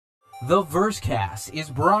The Versecast is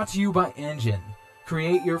brought to you by Engine.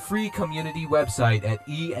 Create your free community website at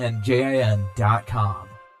enjin.com.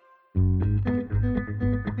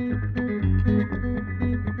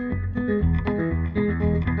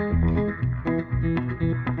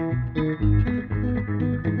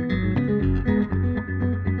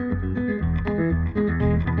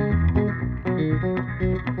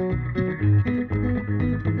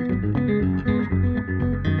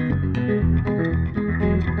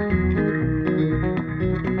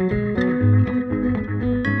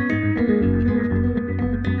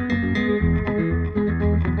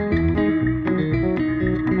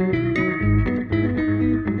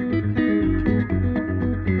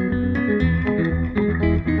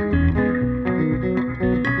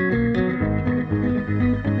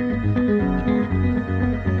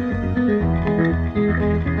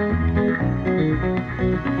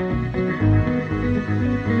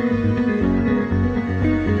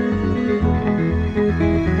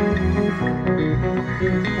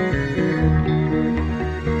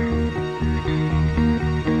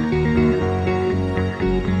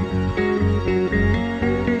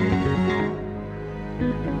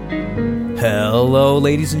 Hello,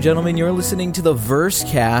 ladies and gentlemen. You're listening to the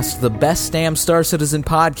Versecast, the best damn Star Citizen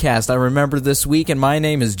podcast I remember this week, and my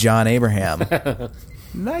name is John Abraham.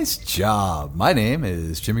 Nice job. My name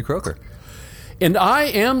is Jimmy Croker. And I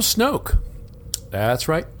am Snoke. That's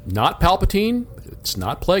right. Not Palpatine. It's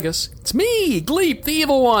not Plagueis. It's me, Gleep, the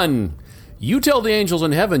evil one. You tell the angels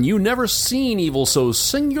in heaven you never seen evil so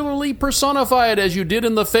singularly personified as you did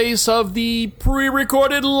in the face of the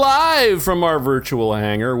pre-recorded live from our virtual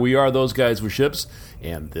hangar. We are those guys with ships,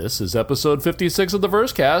 and this is episode 56 of the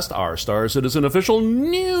Versecast, our Star Citizen official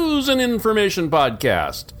news and information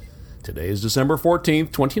podcast. Today is December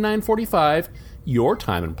 14th, 2945. Your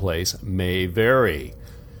time and place may vary.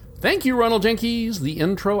 Thank you, Ronald Jenkins. The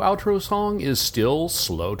intro-outro song is still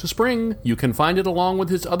slow to spring. You can find it along with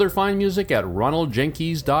his other fine music at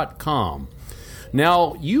ronaldjenkins.com.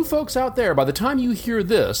 Now, you folks out there, by the time you hear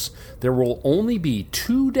this, there will only be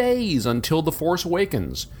 2 days until The Force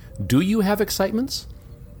Awakens. Do you have excitements?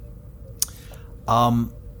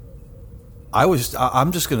 I'm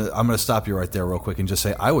gonna stop you right there real quick and just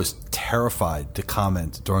say I was terrified to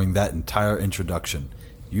comment during that entire introduction.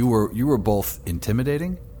 You were both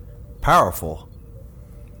intimidating, powerful,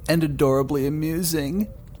 and adorably amusing.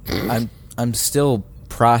 I'm still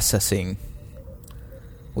processing.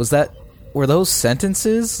 Were those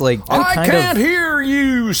sentences? Like, I can't hear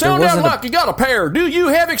you. Sound out like you got a pair. Do you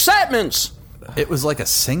have excitements? It was like a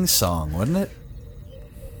sing-song, wasn't it?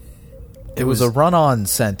 It was a run-on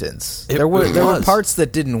sentence. There were parts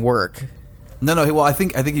that didn't work. No. Well, I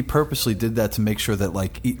think he purposely did that to make sure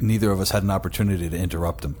that neither of us had an opportunity to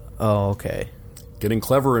interrupt him. Oh, okay. Getting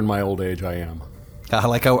clever in my old age, I am.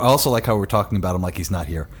 I also like how we're talking about him like he's not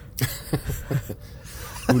here.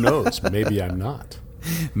 Who knows? Maybe I'm not.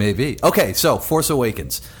 Maybe. Okay, so Force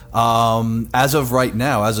Awakens. As of right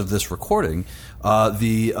now, as of this recording,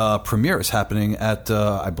 the premiere is happening at,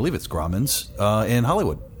 I believe it's Grauman's in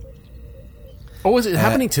Hollywood. Oh, is it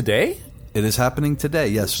happening today? It is happening today,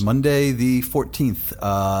 yes. Monday the 14th,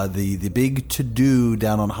 the big to-do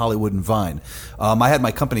down on Hollywood and Vine. I had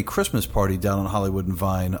my company Christmas party down on Hollywood and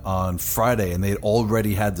Vine on Friday, and they had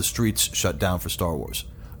already had the streets shut down for Star Wars.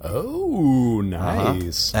 Oh,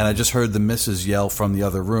 nice. And I just heard the missus yell from the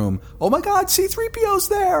other room, "Oh my God, C-3PO's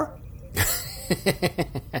there!"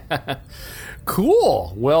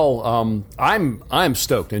 Cool. Well, I'm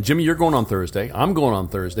stoked. And Jimmy, you're going on Thursday. I'm going on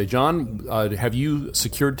Thursday. John, have you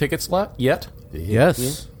secured tickets yet? Yes.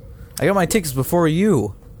 Yeah. I got my tickets before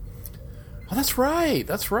you. Oh, that's right.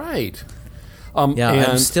 That's right.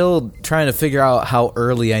 I'm still trying to figure out how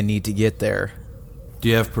early I need to get there. Do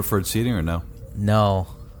you have preferred seating or no? No.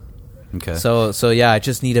 Okay. So yeah, I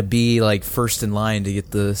just need to be first in line to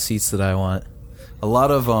get the seats that I want. A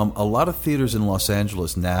lot of theaters in Los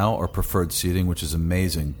Angeles now are preferred seating, which is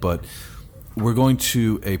amazing. But we're going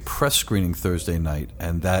to a press screening Thursday night,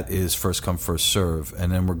 and that is first come, first serve.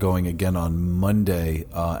 And then we're going again on Monday,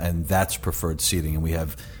 and that's preferred seating. And we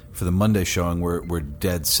have, for the Monday showing, we're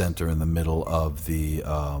dead center in the middle of the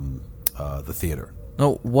theater.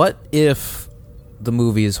 Oh, what if the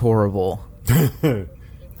movie is horrible?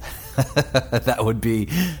 That would be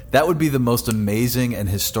the most amazing and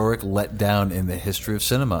historic letdown in the history of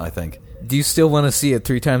cinema, I think. Do you still want to see it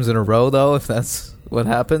 3 times in a row, though, if that's what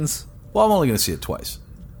happens? Well, I'm only going to see it twice.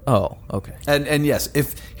 Oh, okay. And yes,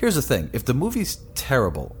 here's the thing. If the movie's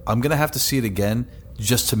terrible, I'm going to have to see it again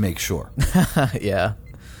just to make sure. Yeah.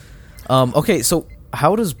 Okay, so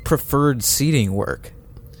how does preferred seating work?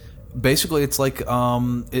 Basically, it's like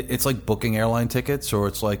it's like booking airline tickets, or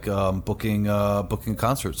it's like booking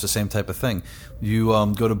concerts. It's the same type of thing. You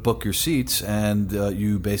go to book your seats, and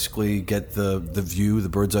you basically get the view, the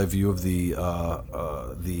bird's eye view of the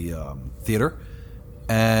theater,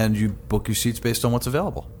 and you book your seats based on what's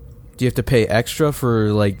available. Do you have to pay extra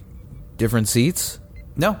for like different seats?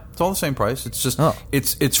 No, it's all the same price. It's just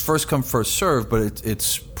it's first come first serve, but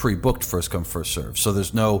it's pre-booked first come first serve. So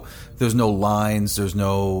there's no lines, there's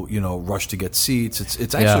no rush to get seats.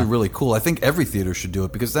 It's actually really cool. I think every theater should do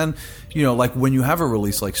it, because then like when you have a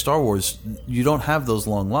release like Star Wars, you don't have those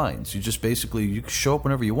long lines. You just basically you can show up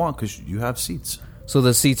whenever you want because you have seats. So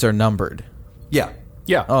the seats are numbered. Yeah.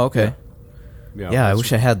 Oh, okay. Yeah, I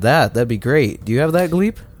wish I had that. That'd be great. Do you have that,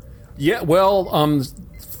 Gleep? Yeah. Well,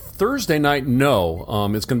 Thursday night, no.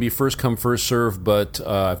 It's going to be first come, first serve, but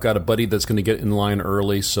I've got a buddy that's going to get in line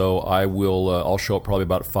early, so I'll show up probably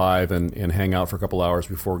about 5 and hang out for a couple hours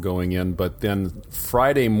before going in. But then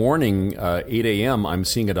Friday morning, 8 a.m., I'm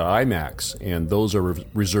seeing it at IMAX, and those are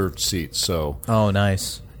reserved seats. So, oh,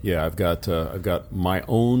 nice. Yeah, I've got my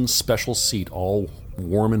own special seat all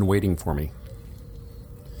warm and waiting for me.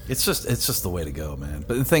 It's just the way to go, man.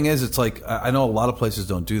 But the thing is, it's like I know a lot of places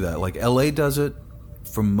don't do that. Like LA does it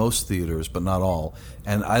for most theaters, but not all.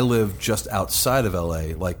 And I live just outside of LA,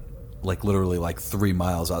 like literally like 3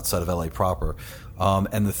 miles outside of LA proper.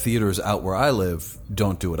 And the theaters out where I live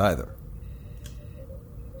don't do it either.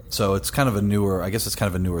 So it's kind of a newer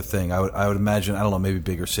thing. I would imagine, I don't know, maybe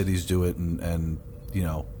bigger cities do it and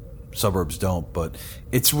suburbs don't, but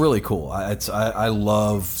it's really cool. I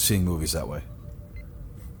love seeing movies that way.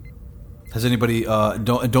 Has anybody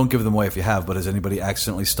don't give them away if you have, but has anybody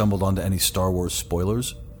accidentally stumbled onto any Star Wars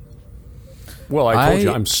spoilers? Well, I told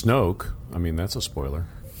you I'm Snoke. I mean, that's a spoiler.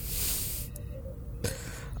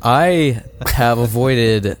 I have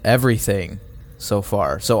avoided everything so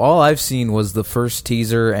far. So all I've seen was the first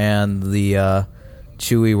teaser and the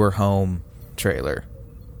Chewie We're Home trailer.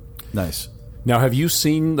 Nice. Now, have you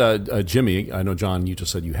seen Jimmy? I know, John, you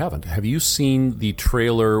just said you haven't. Have you seen the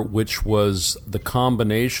trailer, which was the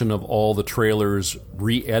combination of all the trailers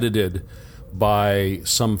re-edited by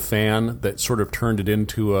some fan that sort of turned it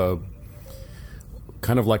into a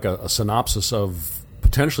kind of like a synopsis of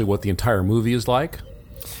potentially what the entire movie is like?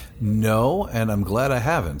 No, and I'm glad I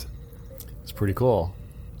haven't. It's pretty cool.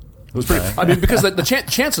 It was pretty. I mean, because the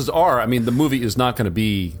chances are, I mean, the movie is not going to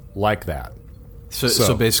be like that.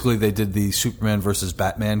 So basically, they did the Superman versus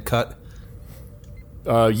Batman cut.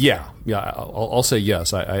 Yeah. I'll say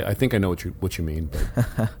yes. I think I know what you mean.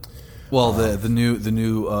 But. Well, the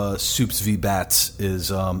new Supes v Bats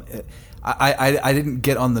is. I didn't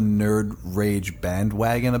get on the nerd rage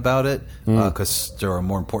bandwagon about it because there are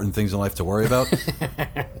more important things in life to worry about.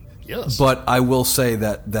 Yes. But I will say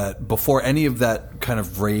that before any of that kind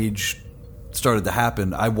of rage started to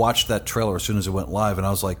happen, I watched that trailer as soon as it went live, and I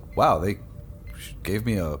was like, wow, they gave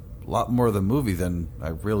me a lot more of the movie than I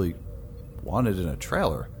really wanted in a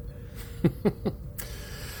trailer.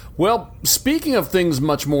 Well, speaking of things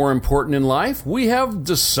much more important in life, we have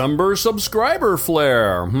December subscriber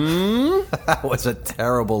flare. That was a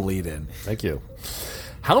terrible lead-in. Thank you.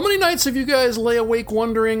 How many nights have you guys lay awake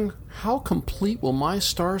wondering, how complete will my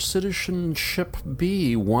Star Citizenship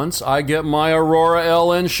be once I get my Aurora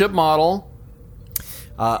LN ship model?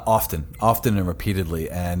 Often and repeatedly,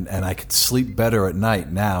 and I could sleep better at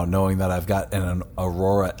night now knowing that I've got an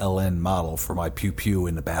Aurora LN model for my pew-pew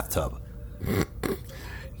in the bathtub.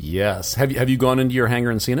 Yes. Have you gone into your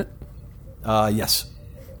hangar and seen it? Yes.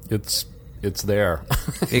 It's there.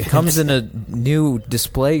 It comes in a new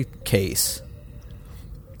display case.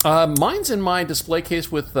 Mine's in my display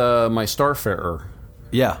case with my Starfarer.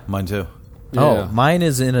 Yeah, mine too. Oh, Yeah. mine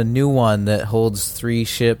is in a new one that holds 3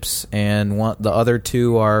 ships, and the other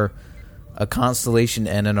 2 are a Constellation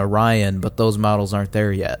and an Orion, but those models aren't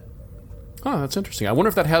there yet. Oh, that's interesting. I wonder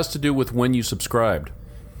if that has to do with when you subscribed.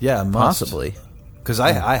 Yeah, Possibly. Because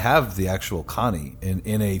I have the actual Connie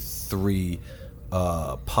in a 3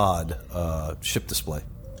 pod ship display.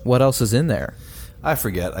 What else is in there? I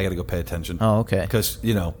forget. I got to go pay attention. Oh, okay. Because,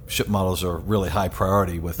 ship models are really high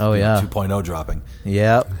priority with 2.0 dropping.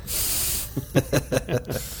 Yep.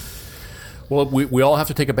 Well, we all have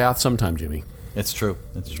to take a bath sometime, Jimmy. It's true.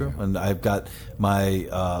 And I've got my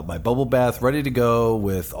my bubble bath ready to go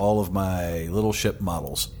with all of my little ship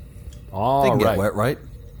models. All they can right. get wet, right?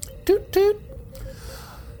 Toot toot.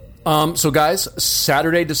 So, guys,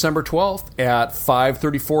 Saturday, December 12th at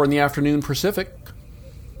 5:34 in the afternoon Pacific,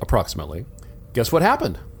 approximately. Guess what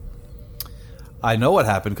happened? I know what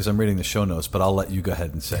happened because I'm reading the show notes, but I'll let you go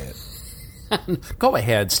ahead and say it. Go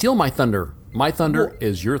ahead. Steal my thunder. My thunder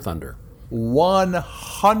is your thunder.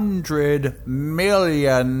 $100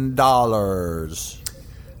 million.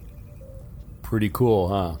 Pretty cool,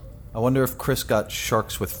 huh? I wonder if Chris got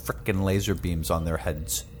sharks with frickin' laser beams on their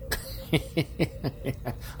heads.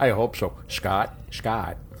 I hope so. Scott.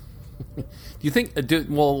 Do you think...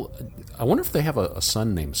 well, I wonder if they have a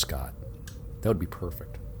son named Scott. That would be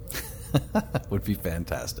perfect. Would be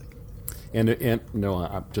fantastic. And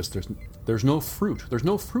no, there's no fruit. There's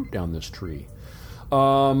no fruit down this tree.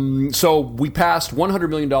 So we passed $100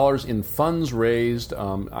 million in funds raised.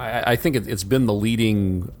 I think it's been the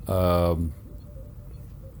leading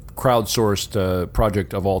crowdsourced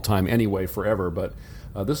project of all time anyway, forever. But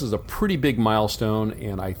this is a pretty big milestone,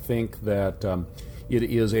 and I think that it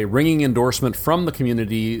is a ringing endorsement from the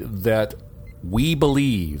community that we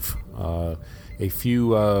believe, a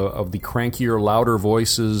few of the crankier, louder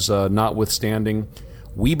voices notwithstanding,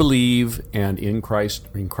 we believe, and in Christ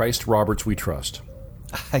Roberts we trust.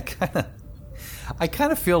 I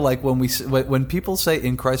kind of feel like when people say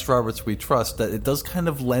 "in Christ Roberts we trust," that it does kind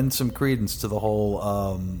of lend some credence to the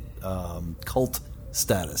whole cult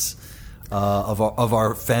status of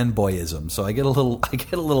our fanboyism. So I get a little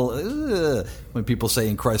when people say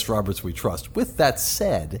 "in Christ Roberts we trust." With that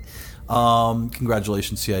said,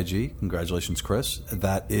 congratulations CIG, congratulations Chris.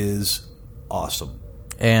 That is awesome.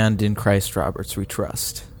 And in Christ Roberts we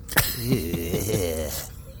trust.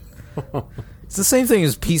 It's the same thing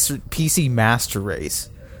as PC Master Race.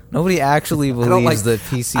 Nobody actually believes that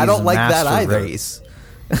PC I don't like Master that either. Race.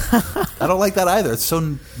 I don't like that either. It's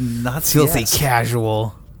so not Filthy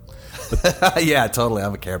casual. Yeah, totally.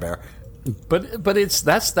 I'm a Care Bear. But that's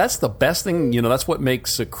the best thing. That's what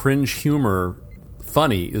makes a cringe humor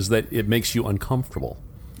funny, is that it makes you uncomfortable.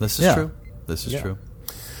 This is true. This is true.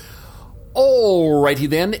 Alrighty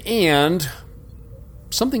then, and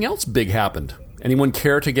something else big happened. Anyone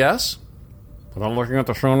care to guess? Without looking at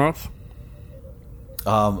the show notes?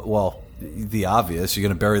 Well, the obvious. You're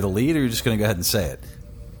going to bury the lead, or you're just going to go ahead and say it?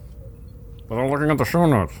 Without looking at the show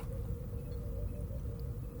notes.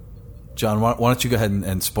 John, why don't you go ahead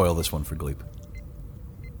and spoil this one for Gleep?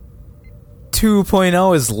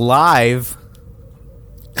 2.0 is live.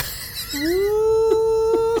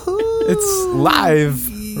 It's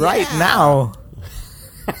live right now.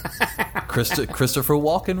 Christopher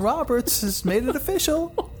Walken Roberts has made it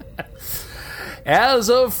official. As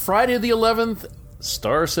of Friday the 11th,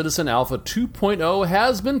 Star Citizen Alpha 2.0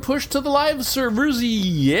 has been pushed to the live servers.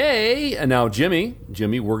 Yay! And now, Jimmy,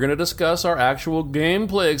 we're going to discuss our actual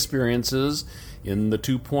gameplay experiences in the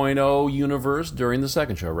 2.0 universe during the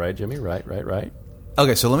second show, right, Jimmy? Right.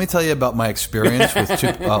 Okay, so let me tell you about my experience with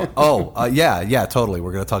yeah, totally.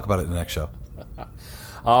 We're going to talk about it in the next show.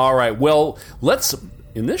 All right. Well, let's,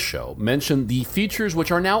 in this show, mention the features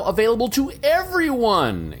which are now available to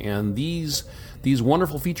everyone. And these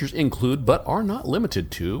wonderful features include, but are not limited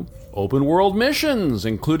to, open world missions,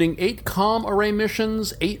 including 8 comm array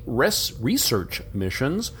missions, 8 research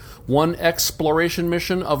missions, 1 exploration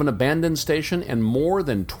mission of an abandoned station, and more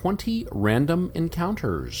than 20 random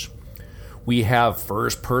encounters. We have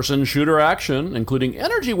first-person shooter action, including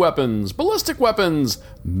energy weapons, ballistic weapons,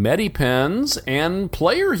 medipens, and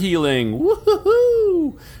player healing.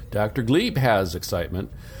 Woohoo! Dr. Gleep has excitement.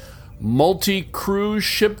 Multi-cruise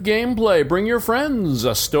ship gameplay. Bring your friends.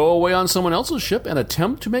 Stow away on someone else's ship and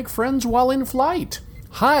attempt to make friends while in flight.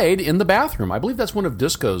 Hide in the bathroom. I believe that's one of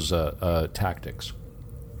Disco's tactics.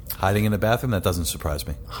 Hiding in the bathroom? That doesn't surprise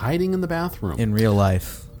me. Hiding in the bathroom. In real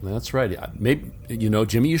life. That's right. Maybe,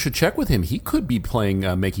 Jimmy, you should check with him. He could be playing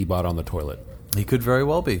Makey-Bot on the toilet. He could very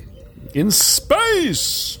well be. In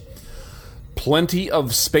space! Plenty of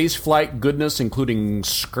spaceflight goodness, including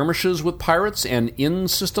skirmishes with pirates and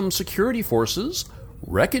in-system security forces,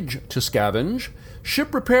 wreckage to scavenge,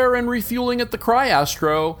 ship repair and refueling at the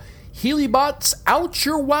Cryastro, Healybots out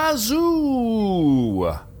your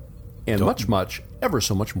wazoo, and much, ever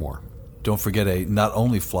so much more. Don't forget a not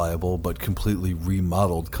only flyable, but completely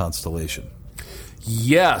remodeled Constellation.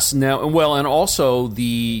 Yes. Now, well, and also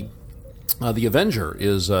the Avenger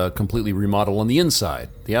is completely remodeled on the inside.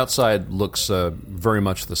 The outside looks very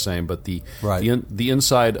much the same, but the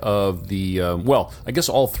inside of the I guess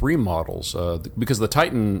all 3 models, because the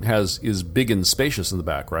Titan is big and spacious in the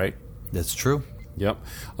back, right? That's true. Yep.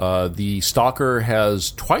 The Stalker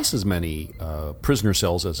has twice as many prisoner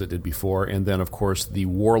cells as it did before, and then, of course, the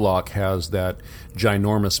Warlock has that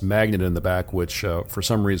ginormous magnet in the back, which, for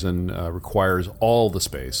some reason, requires all the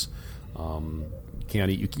space.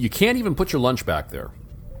 You can't even put your lunch back there.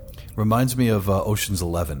 Reminds me of Ocean's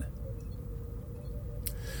 11.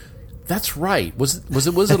 That's right. Was it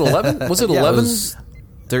 11? Was it 11? It was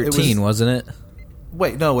 13, wasn't it?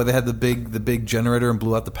 Wait, no, where they had the big generator and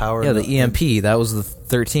blew out the power. Yeah, the EMP. That was the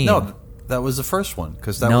 13. No, that was the first one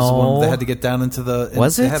because that was the one they had to get down into the.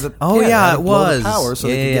 Was it? They had to, it blow was. the power so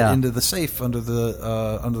they could get into the safe under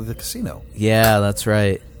the casino. Yeah, that's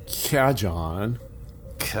right. Yeah, John.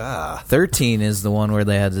 13 is the one where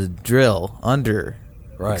they had to drill under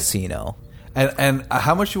the casino. And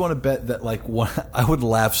how much you want to bet that I would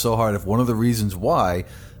laugh so hard if one of the reasons why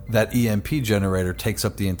that EMP generator takes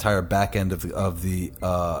up the entire back end of the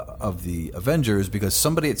Avengers because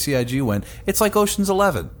somebody at CIG went, it's like Ocean's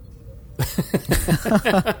 11.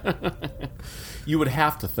 You would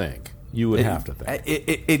have to think.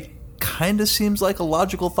 It kind of seems like a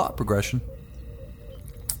logical thought progression.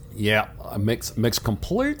 Yeah, makes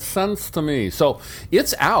complete sense to me. So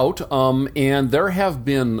it's out, and there have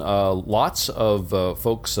been lots of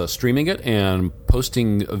folks streaming it and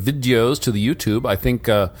posting videos to the YouTube. I think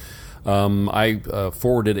I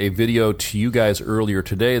forwarded a video to you guys earlier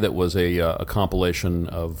today that was a compilation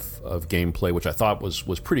of gameplay, which I thought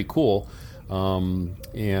was pretty cool.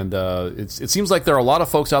 It seems like there are a lot of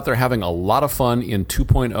folks out there having a lot of fun in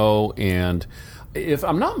 2.0, and if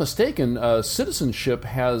I'm not mistaken, citizenship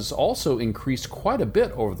has also increased quite a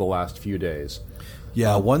bit over the last few days.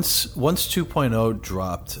 Yeah, once 2.0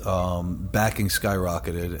 dropped, backing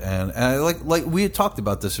skyrocketed, and like we had talked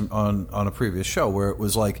about this on a previous show, where it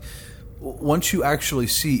was like once you actually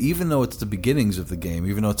see, even though it's the beginnings of the game,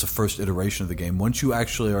 even though it's the first iteration of the game, once you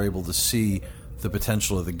actually are able to see the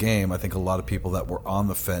potential of the game, I think a lot of people that were on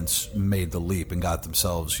the fence made the leap and got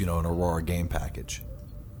themselves, an Aurora game package.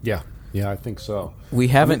 Yeah, I think so. We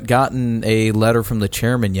haven't gotten a letter from the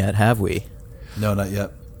chairman yet, have we? No, not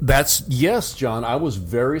yet. Yes, John. I was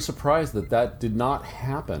very surprised that did not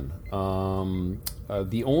happen.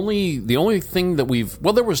 The only thing that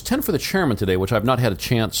there was 10 for the chairman today, which I've not had a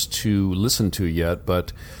chance to listen to yet,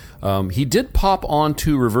 but he did pop on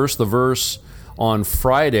to Reverse the Verse on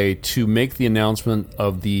Friday to make the announcement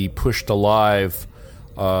of the Push to Live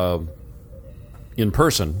in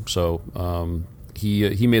person. So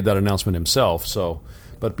he made that announcement himself. So,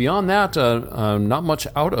 but beyond that, not much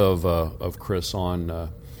out of Chris on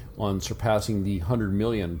surpassing the 100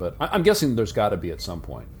 million. But I'm guessing there's got to be at some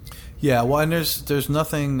point. Yeah, well, and there's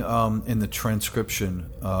nothing in the transcription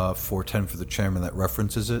for 10 for the chairman that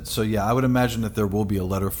references it. So yeah, I would imagine that there will be a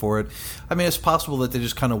letter for it. I mean, it's possible that they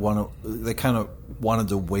just kind of wanted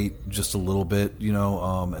to wait just a little bit,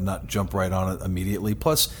 and not jump right on it immediately.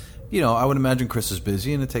 Plus, I would imagine Chris is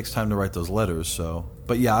busy and it takes time to write those letters. So,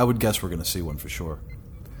 but yeah, I would guess we're going to see one for sure.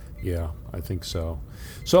 Yeah, I think so.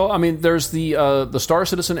 So, I mean, there's the Star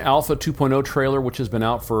Citizen Alpha 2.0 trailer, which has been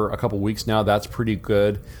out for a couple weeks now. That's pretty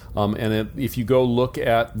good. If you go look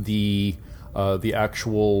at the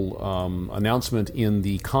actual announcement in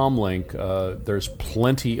the comlink, there's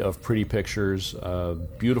plenty of pretty pictures,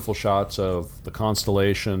 beautiful shots of the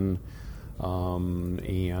constellation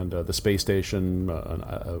and the space station.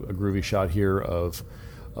 A groovy shot here of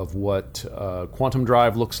what Quantum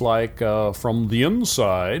Drive looks like from the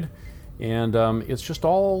inside. And it's just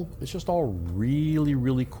all really,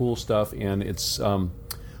 really cool stuff. And it's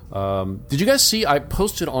did you guys see? I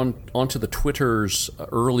posted onto the Twitters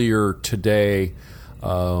earlier today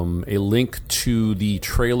a link to the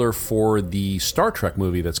trailer for the Star Trek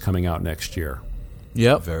movie that's coming out next year.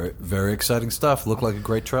 Yep, very, very exciting stuff. Looked like a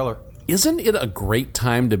great trailer. Isn't it a great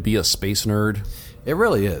time to be a space nerd? It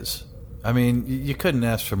really is. I mean, you couldn't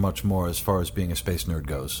ask for much more as far as being a space nerd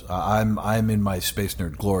goes. I'm in my space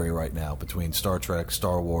nerd glory right now between Star Trek,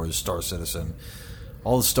 Star Wars, Star Citizen,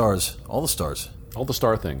 all the stars, all the star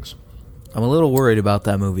things. I'm a little worried about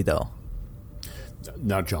that movie, though.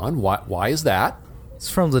 Now, John, why is that?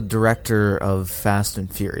 It's from the director of Fast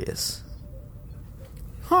and Furious.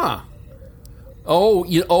 Huh. Oh,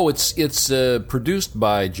 it's produced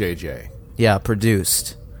by JJ. Yeah,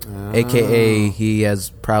 produced. AKA, he has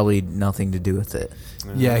probably nothing to do with it.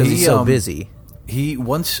 Yeah, because he's so busy. He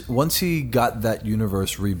once he got that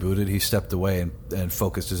universe rebooted, he stepped away and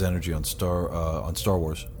focused his energy on Star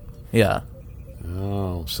Wars. Yeah.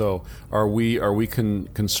 Oh, so are we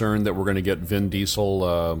concerned that we're going to get Vin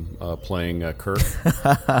Diesel playing Kirk?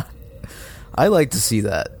 I like to see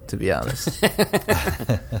that, to be honest.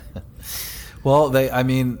 Well, I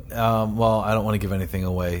don't want to give anything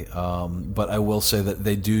away, but I will say that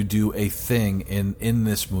they do a thing in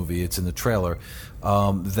this movie. It's in the trailer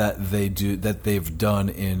that they've done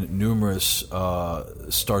in numerous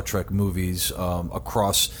Star Trek movies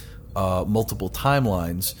across multiple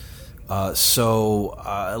timelines. So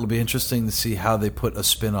it'll be interesting to see how they put a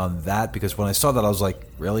spin on that. Because when I saw that, I was like,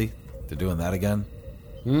 "Really? They're doing that again?"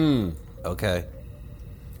 Okay.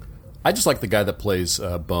 I just like the guy that plays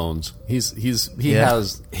Bones. He Yeah.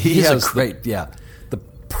 has a great the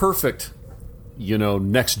perfect,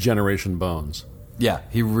 next generation Bones. Yeah,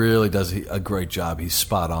 he really does a great job. He's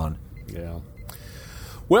spot on. Yeah.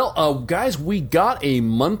 Well, guys, we got a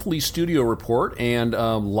monthly studio report and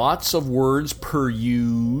lots of words per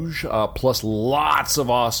usual, plus lots of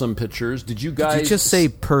awesome pictures. Did you guys... Did you just say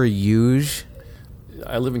per usual?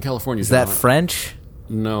 I live in California. Is that French?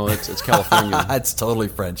 No, it's California. It's totally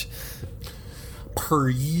French. Per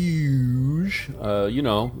usual,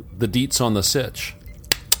 the deets on the sitch.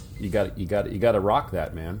 You got to rock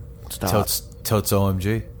that, man. Stop. Totes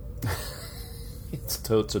OMG. It's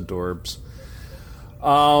totes adorbs.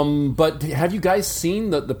 But have you guys seen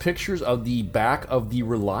the pictures of the back of the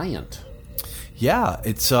Reliant? Yeah,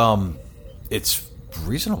 it's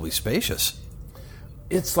reasonably spacious.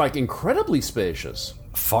 It's like incredibly spacious.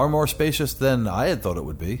 Far more spacious than I had thought it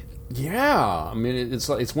would be. Yeah, I mean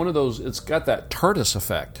it's one of those. It's got that TARDIS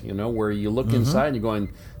effect, where you look inside and you're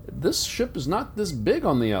going, this ship is not this big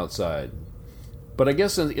on the outside. But I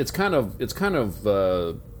guess it's kind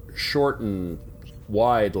of short and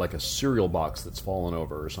wide, like a cereal box that's fallen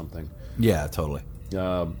over or something. Yeah, totally.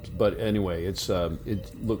 But anyway,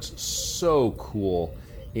 it looks so cool.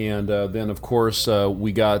 And then, of course,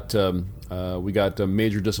 we got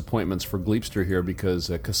major disappointments for Gleepster here because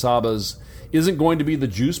Casaba's isn't going to be the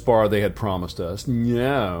juice bar they had promised us.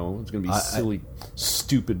 No, it's going to be silly,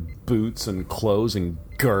 stupid boots and clothes and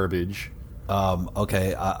garbage.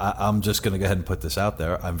 Okay, I'm just going to go ahead and put this out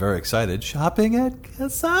there. I'm very excited. Shopping at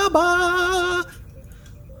Casaba.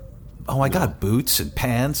 Oh my God, boots and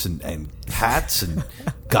pants and hats and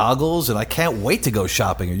goggles, and I can't wait to go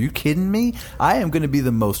shopping. Are you kidding me? I am going to be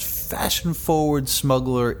the most fashion-forward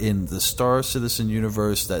smuggler in the Star Citizen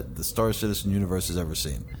universe that the Star Citizen universe has ever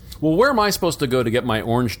seen. Well, where am I supposed to go to get my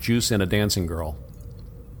orange juice and a dancing girl?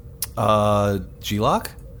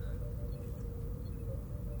 G-Lock?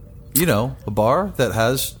 A bar that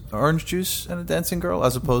has orange juice and a dancing girl,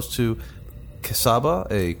 as opposed to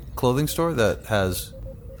Casaba, a clothing store that has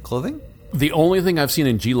clothing? The only thing I've seen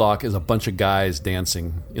in G-Lock is a bunch of guys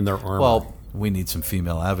dancing in their armor. Well, we need some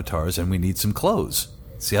female avatars and we need some clothes.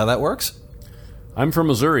 See how that works? I'm from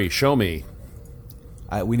Missouri. Show me.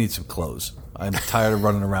 We need some clothes. I'm tired of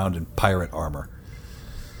running around in pirate armor.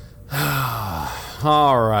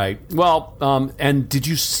 All right. Well, and did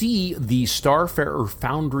you see the Starfarer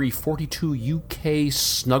Foundry 42 UK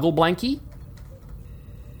snuggle blankie?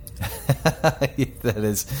 that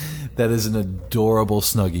is an adorable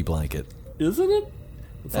Snuggie blanket. Isn't it?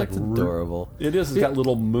 It's That's adorable. It is. It's got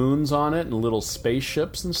little moons on it and little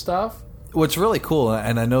spaceships and stuff. What's really cool,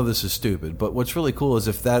 and I know this is stupid, but what's really cool is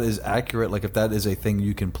if that is accurate, like if that is a thing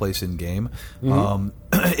you can place in game,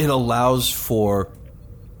 it allows for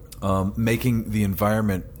making the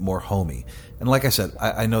environment more homey. And like I said,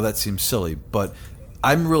 I know that seems silly, but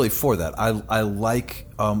I'm really for that. I like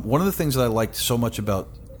one of the things that I liked so much about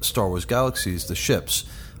Star Wars Galaxies, the ships.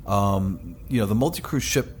 The multi-crew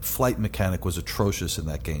ship flight mechanic was atrocious in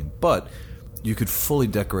that game, but you could fully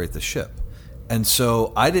decorate the ship. And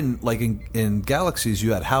so I didn't, like in Galaxies,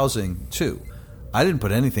 you had housing too. I didn't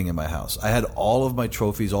put anything in my house. I had all of my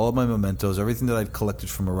trophies, all of my mementos, everything that I'd collected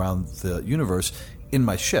from around the universe in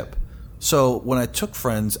my ship. So when I took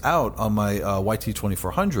friends out on my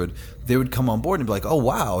YT-2400, they would come on board and be like, oh,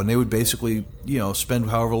 wow. And they would basically, spend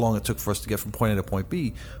however long it took for us to get from point A to point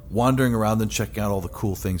B, wandering around and checking out all the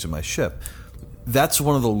cool things in my ship. That's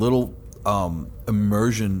one of the little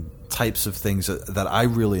immersion types of things that I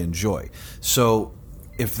really enjoy. So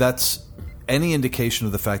if that's any indication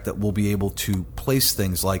of the fact that we'll be able to place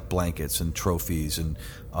things like blankets and trophies and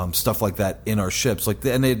stuff like that in our ships,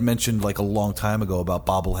 and they had mentioned like a long time ago about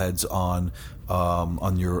bobbleheads on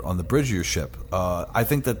the bridge of your ship. I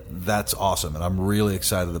think that's awesome, and I'm really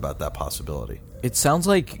excited about that possibility. It sounds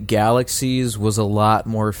like Galaxies was a lot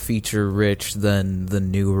more feature rich than the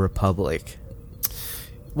New Republic.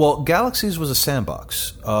 Well, Galaxies was a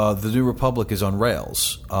sandbox. The New Republic is on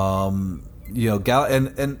rails. And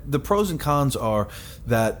the pros and cons are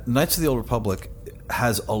that Knights of the Old Republic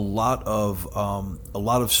has a lot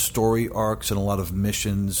of story arcs and a lot of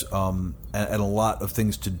missions and a lot of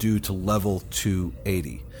things to do to level to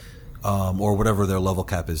 80 or whatever their level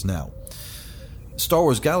cap is now. Star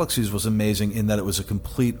Wars Galaxies was amazing in that it was a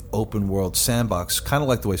complete open world sandbox, kind of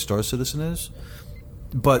like the way Star Citizen is,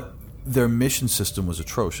 but their mission system was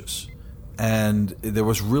atrocious. And there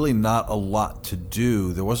was really not a lot to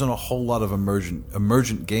do. There wasn't a whole lot of emergent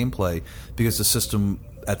gameplay because the system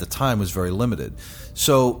at the time was very limited.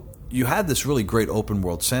 So you had this really great open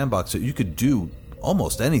world sandbox that you could do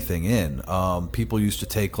almost anything in. People used to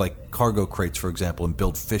take like cargo crates, for example, and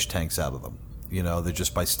build fish tanks out of them. They're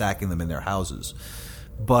just by stacking them in their houses.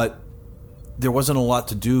 But there wasn't a lot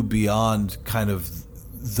to do beyond kind of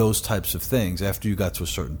those types of things after you got to a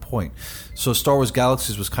certain point. So Star Wars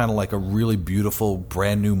Galaxies was kind of like a really beautiful,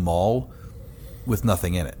 brand new mall with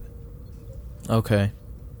nothing in it. Okay.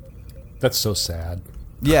 That's so sad.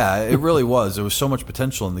 Yeah, it really was. There was so much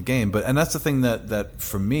potential in the game, and that's the thing that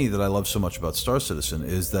for me that I love so much about Star Citizen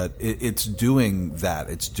is that it's doing that.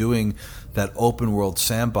 It's doing that open world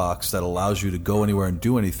sandbox that allows you to go anywhere and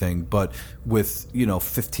do anything, but with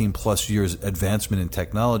 15 plus years advancement in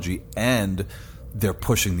technology, and they're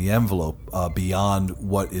pushing the envelope beyond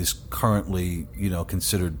what is currently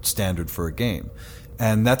considered standard for a game.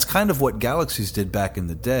 And that's kind of what Galaxies did back in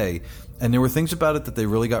the day. And there were things about it that they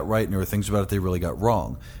really got right, and there were things about it they really got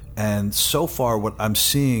wrong. And so far, what I'm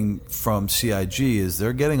seeing from CIG is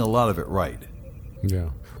they're getting a lot of it right. Yeah.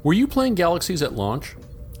 Were you playing Galaxies at launch?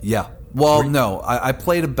 Yeah. Well, no. I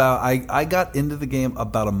played I got into the game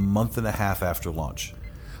about a month and a half after launch.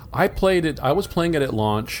 I was playing it at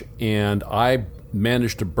launch, and I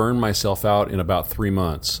managed to burn myself out in about 3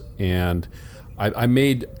 months. And I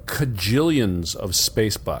made cajillions of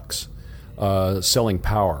space bucks selling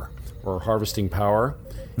power. Or harvesting power.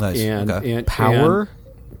 Nice. And power?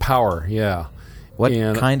 Power, yeah. What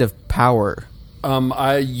kind of power?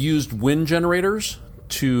 I used wind generators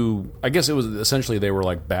to... I guess it was essentially they were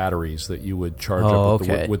like batteries that you would charge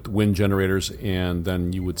up with wind generators, and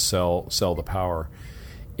then you would sell the power.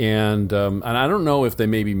 And I don't know if they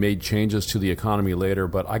maybe made changes to the economy later,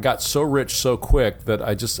 but I got so rich so quick that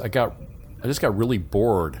I just got really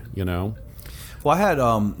bored, Well, I had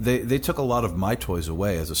they took a lot of my toys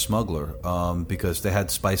away as a smuggler because they had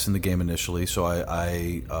spice in the game initially, so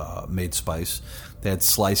I made spice. They had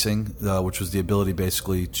slicing, which was the ability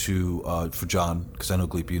basically to for John, because I know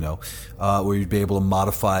Gleep, where you'd be able to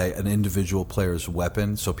modify an individual player's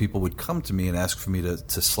weapon. So people would come to me and ask for me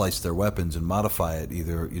to slice their weapons and modify it,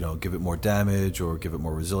 either give it more damage or give it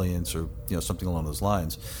more resilience or something along those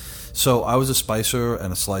lines. So I was a spicer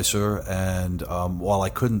and a slicer, and while I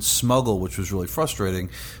couldn't smuggle, which was really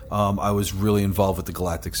frustrating, I was really involved with the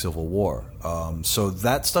Galactic Civil War. So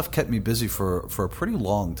that stuff kept me busy for a pretty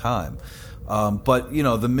long time. But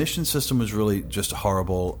the mission system was really just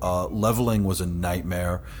horrible. Leveling was a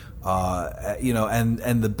nightmare.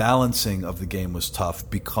 And the balancing of the game was tough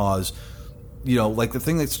because, like the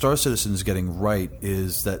thing that Star Citizen is getting right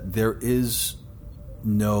is that there is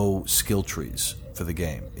no skill trees for the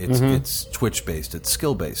game. It's Twitch based. It's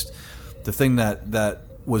skill based. The thing that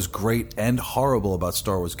was great and horrible about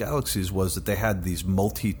Star Wars Galaxies was that they had these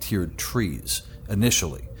multi-tiered trees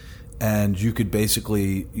initially, and you could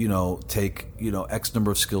basically take X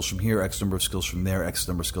number of skills from here, X number of skills from there, X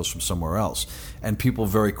number of skills from somewhere else, and people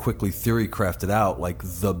very quickly theory crafted out like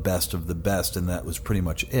the best of the best, and that was pretty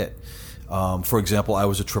much it. For example, I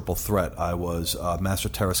was a triple threat. I was Master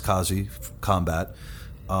Terraskazi combat,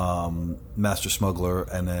 Master Smuggler,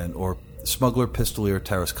 or Smuggler, Pistolier,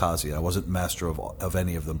 Terraskazi. I wasn't master of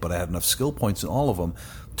any of them, but I had enough skill points in all of them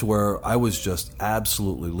to where I was just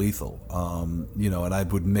absolutely lethal. And I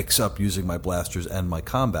would mix up using my blasters and my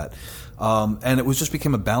combat. And it just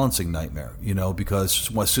became a balancing nightmare,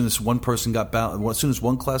 because as soon as one person got as soon as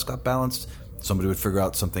one class got balanced, somebody would figure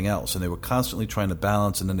out something else, and they were constantly trying to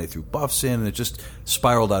balance, and then they threw buffs in, and it just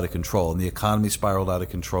spiraled out of control, and the economy spiraled out of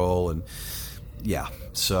control, and yeah.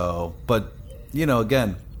 So, but,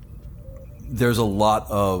 again, there's a lot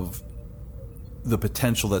of the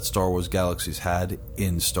potential that Star Wars Galaxies had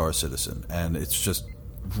in Star Citizen, and it's just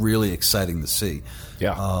really exciting to see.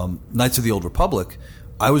 Yeah. Knights of the Old Republic,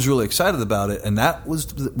 I was really excited about it, and that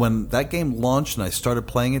was when that game launched and I started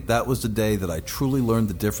playing it. That was the day that I truly learned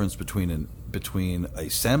the difference between a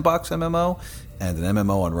sandbox MMO and an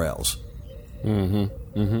MMO on rails.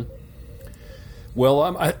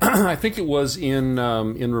 Well, I think it was in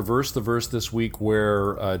Reverse the Verse this week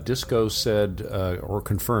where Disco said, or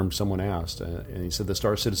confirmed, someone asked, and he said the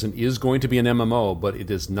Star Citizen is going to be an MMO, but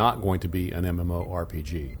it is not going to be an MMO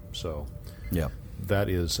RPG. So, yeah, that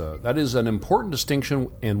is an important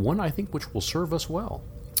distinction, and one I think which will serve us well.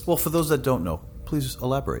 Well, for those that don't know, please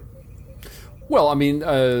elaborate. Well, I mean,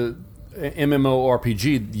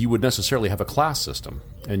 MMORPG, you would necessarily have a class system,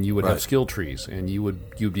 and you would have skill trees, and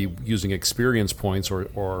you'd be using experience points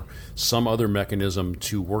or some other mechanism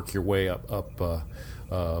to work your way up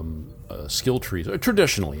skill trees.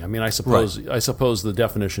 Traditionally, I mean, I suppose the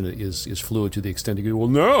definition is fluid to the extent you go, well,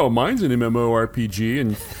 no, mine's an MMORPG,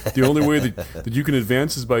 and the only way that you can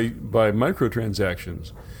advance is by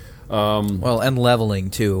microtransactions. Well, and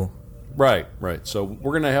leveling too. Right. So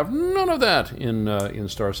we're going to have none of that in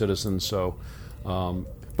Star Citizen. So,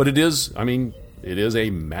 but it is. I mean, it is a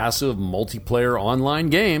massive multiplayer online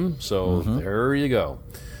game. So there you go.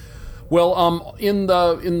 Well, in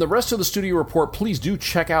the rest of the studio report, please do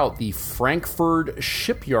check out the Frankfurt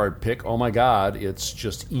shipyard pic. Oh my God, it's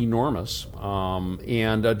just enormous.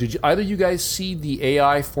 And did either of you guys see the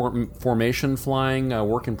AI formation flying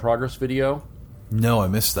work in progress video? No, I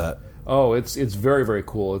missed that. Oh, it's very, very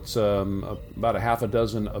cool. It's about a half a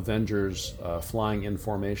dozen Avengers flying in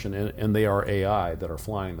formation, and they are AI that are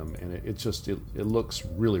flying them, and it looks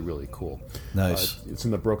really, really cool. Nice. It's in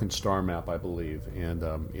the Broken Star map, I believe, and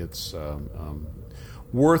it's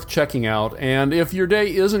worth checking out. And if your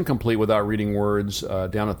day isn't complete without reading words,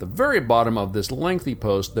 down at the very bottom of this lengthy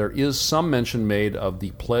post, there is some mention made of the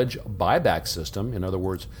pledge buyback system, in other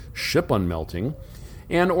words, ship unmelting,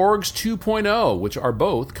 and Orgs 2.0, which are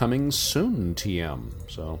both coming soon, TM.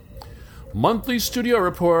 So, monthly studio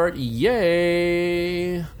report,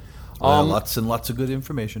 yay! Lots and lots of good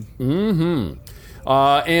information.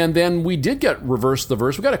 And then we did get Reverse the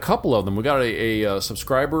Verse. We got a couple of them. We got a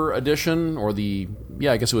subscriber edition, or I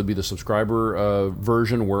guess it would be the subscriber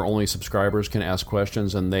version where only subscribers can ask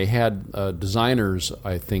questions. And they had designers,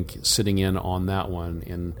 I think, sitting in on that one.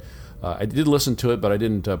 And I did listen to it, but I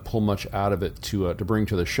didn't pull much out of it to bring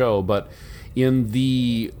to the show. But in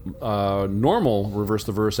the normal Reverse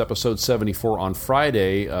the Verse, episode 74 on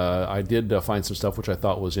Friday, I did find some stuff which I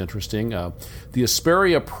thought was interesting. The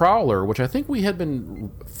Asperia Prowler, which I think we had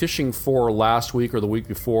been fishing for last week or the week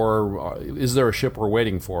before. Is there a ship we're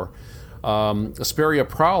waiting for? Asperia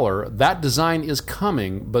Prowler, that design is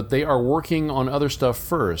coming, but they are working on other stuff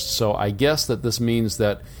first. So I guess that this means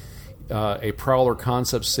that a Prowler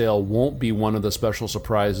concept sale won't be one of the special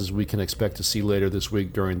surprises we can expect to see later this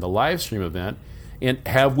week during the live stream event. And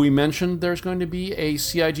have we mentioned there's going to be a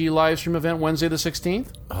CIG live stream event Wednesday the 16th?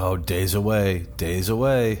 Oh, days away.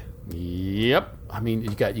 Yep. I mean, you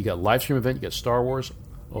got live stream event, you got Star Wars.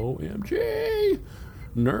 OMG,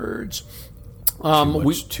 nerds.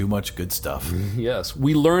 Too much good stuff. Yes,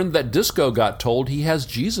 we learned that Disco got told he has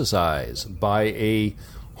Jesus eyes by a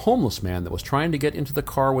homeless man that was trying to get into the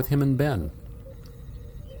car with him and Ben.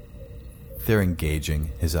 They're engaging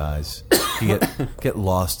his eyes. You get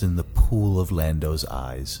lost in the pool of Lando's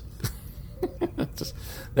eyes.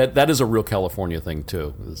 That is a real California thing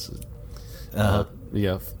too.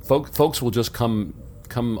 Folks will just come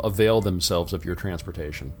avail themselves of your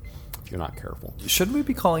transportation if you're not careful. Shouldn't we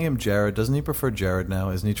be calling him Jared? Doesn't he prefer Jared now?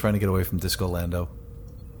 Isn't he trying to get away from Disco Lando?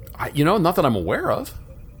 Not that I'm aware of.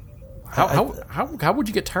 How would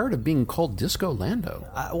you get tired of being called Disco Lando?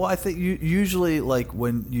 I think usually, like,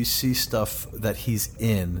 when you see stuff that he's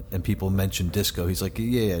in and people mention Disco, he's like,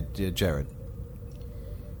 yeah, Jared.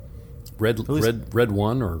 Red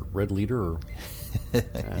One or Red Leader or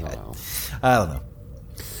I don't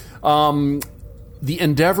know. The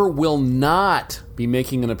Endeavor will not be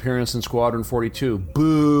making an appearance in Squadron 42.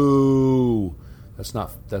 Boo! That's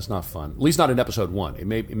not fun. At least not in episode 1. It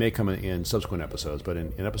may come in subsequent episodes, but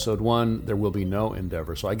in episode 1 there will be no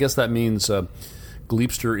Endeavor. So I guess that means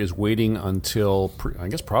Gleepster is waiting until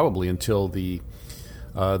probably until the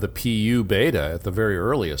PU beta at the very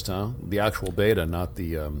earliest, huh? The actual beta, not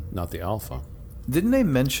the alpha. Didn't they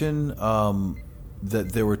mention that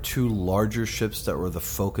there were 2 larger ships that were the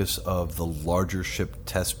focus of the larger ship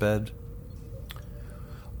testbed?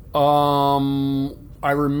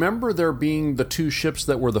 I remember there being the 2 ships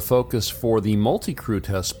that were the focus for the multi-crew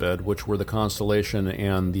testbed, which were the Constellation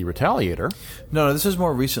and the Retaliator. No, this is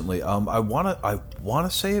more recently. I wanna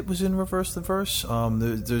say it was in Reverse the Verse.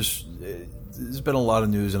 There's been a lot of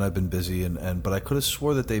news, and I've been busy, but I could have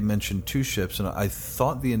swore that they mentioned 2 ships, and I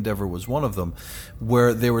thought the Endeavor was one of them,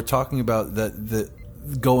 where they were talking about that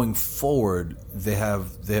going forward, they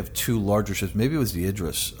have 2 larger ships. Maybe it was the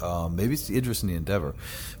Idris. Maybe it's the Idris and the Endeavor.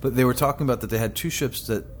 But they were talking about that they had 2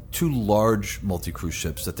 large multi-crew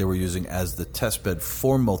ships that they were using as the testbed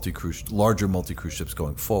for larger multi-crew ships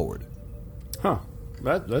going forward. Huh.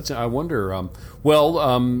 That's I wonder.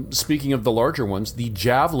 Speaking of the larger ones, the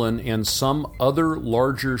Javelin and some other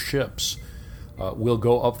larger ships will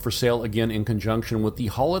go up for sale again in conjunction with the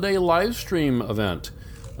holiday live stream event.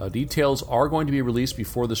 Details are going to be released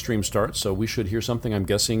before the stream starts, so we should hear something, I'm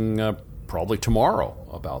guessing, probably tomorrow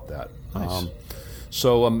about that. Nice.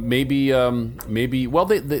 Maybe. Well,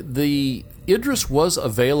 the Idris was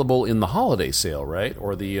available in the holiday sale, right,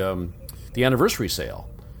 or the anniversary sale,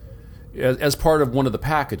 as part of one of the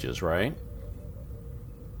packages, right?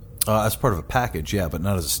 As part of a package, yeah, but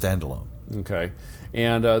not as a standalone. Okay.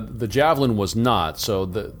 And the Javelin was not, so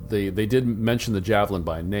they did mention the Javelin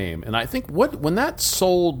by name. And I think when that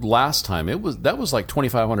sold last time, that was like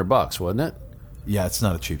 $2,500, wasn't it? Yeah, it's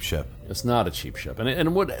not a cheap ship. It's not a cheap ship.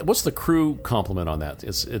 And what's the crew complement on that?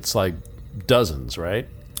 It's like dozens, right?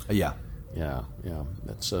 Yeah. Yeah.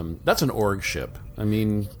 That's an org ship. I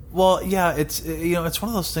mean, well, yeah, it's it's one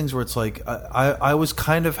of those things where it's like I was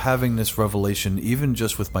kind of having this revelation even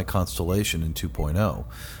just with my Constellation in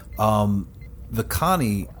 2.0. The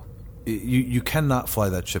Connie, you cannot fly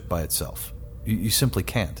that ship by itself. You simply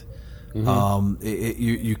can't. Mm-hmm.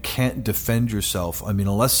 You can't defend yourself. I mean,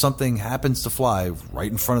 unless something happens to fly right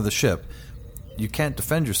in front of the ship, you can't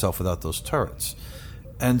defend yourself without those turrets.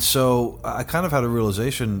 And so I kind of had a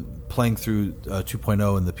realization playing through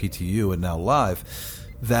 2.0 in the PTU and now live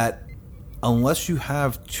that unless you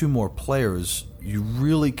have two more players, you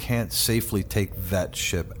really can't safely take that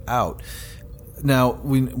ship out. Now,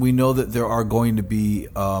 we know that there are going to be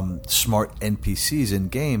smart NPCs in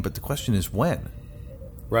game, but the question is when.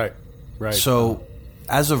 Right. So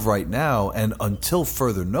as of right now, and until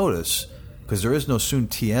further notice, because there is no soon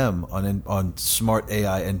TM on smart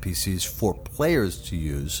AI NPCs for players to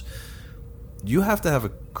use, you have to have a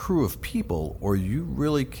crew of people or you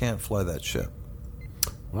really can't fly that ship.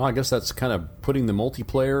 Well, I guess that's kind of putting the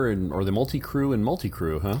multiplayer or the multi-crew in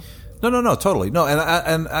multi-crew, huh? No, totally. No,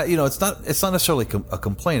 and it's not necessarily a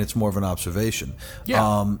complaint. It's more of an observation.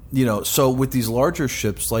 Yeah. So with these larger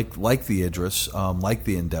ships like the Idris, like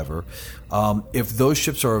the Endeavor, if those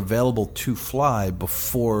ships are available to fly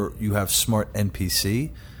before you have smart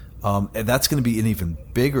NPC, that's going to be an even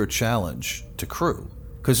bigger challenge to crew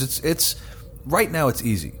because it's. Right now, it's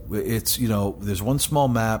easy. It's there's one small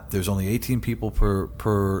map. There's only 18 people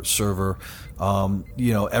per server.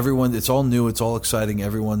 Everyone. It's all new. It's all exciting.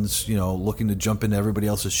 Everyone's looking to jump into everybody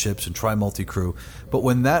else's ships and try multi-crew. But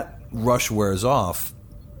when that rush wears off,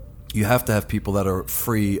 you have to have people that are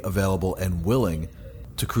free, available, and willing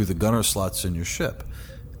to crew the gunner slots in your ship.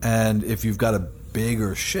 And if you've got a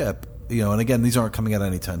bigger ship, and again, these aren't coming out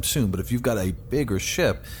anytime soon. But if you've got a bigger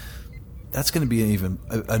ship, that's going to be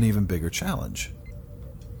an even bigger challenge.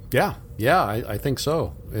 Yeah, I think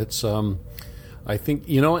so. It's I think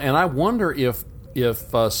and I wonder if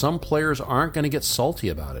some players aren't going to get salty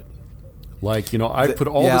about it. Like I put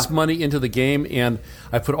all this money into the game, and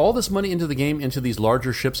I put all this money into the game into these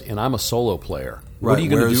larger ships, and I'm a solo player. What are you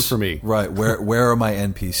going to do for me? Right? Where are my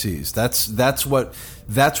NPCs? That's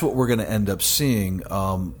what we're going to end up seeing.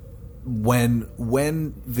 When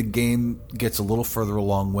the game gets a little further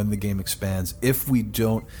along, when the game expands, if we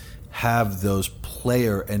don't have those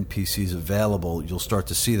player NPCs available, you'll start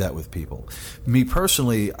to see that with people. Me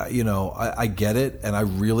personally, I get it, and I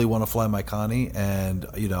really want to fly my Connie, and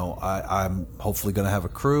I'm hopefully going to have a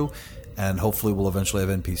crew, and hopefully we'll eventually have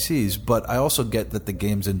NPCs. But I also get that the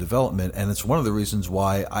game's in development, and it's one of the reasons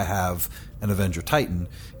why I have an Avenger Titan,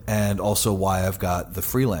 and also why I've got the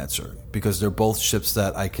Freelancer, because they're both ships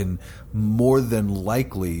that I can more than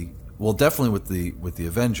likely, well, definitely with the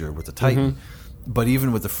Avenger, with the Titan, but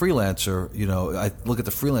even with the Freelancer, I look at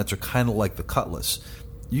the Freelancer kind of like the Cutlass.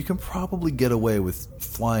 You can probably get away with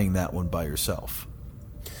flying that one by yourself.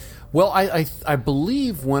 Well, I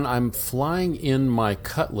believe when I'm flying in my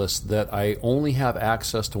Cutlass that I only have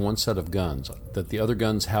access to one set of guns, that the other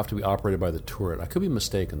guns have to be operated by the turret. I could be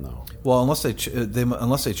mistaken, though. Well, unless they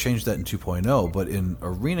changed that in 2.0, but in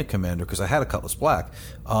Arena Commander, because I had a Cutlass Black,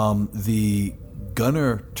 the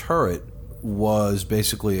gunner turret was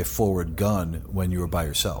basically a forward gun when you were by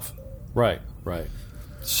yourself. Right.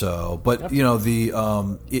 So, but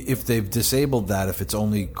if they've disabled that, if it's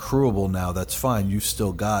only crewable now, that's fine. You've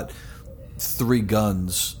still got 3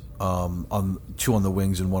 guns, on 2 on the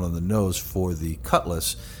wings and 1 on the nose for the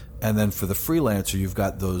Cutlass, and then for the Freelancer, you've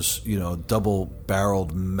got those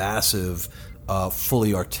double-barreled, massive,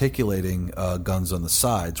 fully articulating guns on the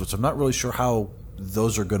sides, which I'm not really sure how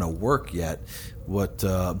those are going to work yet.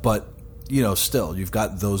 Still, you've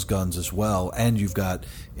got those guns as well, and you've got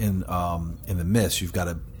in the Mist, you've got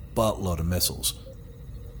a buttload of missiles.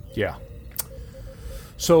 Yeah.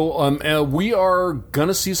 So we are going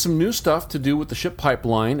to see some new stuff to do with the ship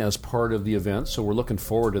pipeline as part of the event, so we're looking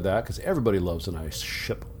forward to that because everybody loves a nice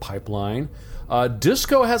ship pipeline.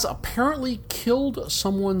 Disco has apparently killed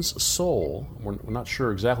someone's soul. We're not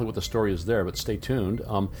sure exactly what the story is there, but stay tuned.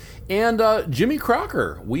 And Jimmy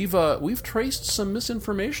Crocker, we've traced some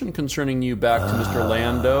misinformation concerning you back to Mr.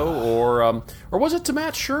 Lando, or was it to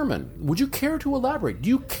Matt Sherman? Would you care to elaborate? Do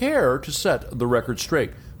you care to set the record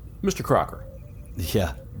straight, Mr. Crocker?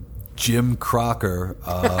 Yeah, Jim Crocker,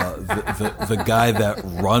 the guy that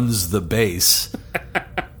runs the base.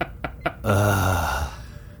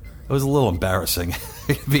 was a little embarrassing,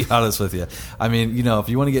 to be honest with you. I mean, you know, if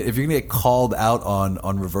you're gonna get called out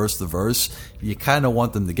on Reverse the Verse, you kind of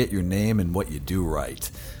want them to get your name and what you do right.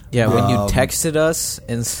 Yeah, when you texted us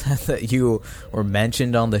and said that you were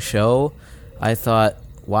mentioned on the show, I thought,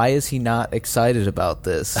 why is he not excited about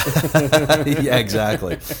this? Yeah,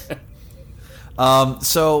 exactly.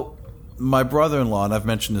 So my brother-in-law, and I've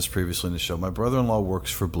mentioned this previously in the show, my brother-in-law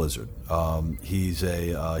works for Blizzard. He's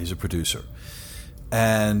a producer.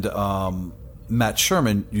 And Matt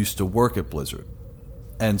Sherman used to work at Blizzard.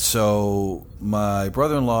 And so my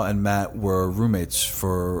brother-in-law and Matt were roommates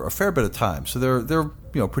for a fair bit of time. So they're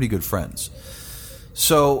pretty good friends.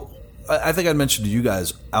 So I think I mentioned to you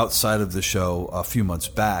guys outside of the show a few months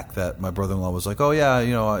back that my brother-in-law was like, oh, yeah,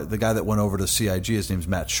 the guy that went over to CIG, his name's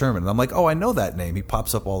Matt Sherman. And I'm like, oh, I know that name. He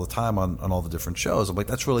pops up all the time on all the different shows. I'm like,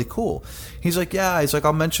 that's really cool. He's like, yeah. He's like,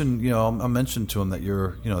 I'll mention to him that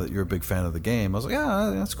you're a big fan of the game. I was like,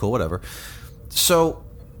 yeah, that's cool, whatever. So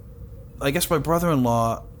I guess my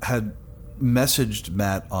brother-in-law had messaged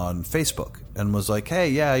Matt on Facebook and was like, hey,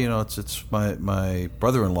 yeah, it's my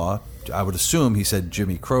brother-in-law. I would assume he said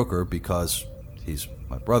Jimmy Croker because he's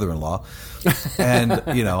my brother-in-law. And,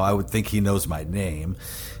 I would think he knows my name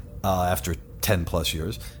after 10 plus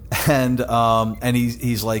years. And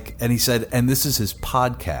he's like, and he said, and this is his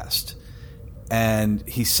podcast. And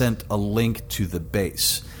he sent a link to the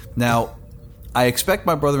base. Now, I expect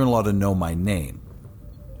my brother-in-law to know my name.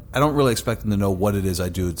 I don't really expect him to know what it is I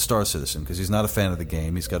do at Star Citizen because he's not a fan of the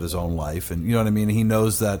game. He's got his own life, and you know what I mean? He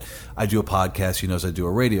knows that I do a podcast. He knows I do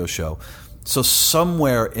a radio show. So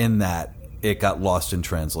somewhere in that, it got lost in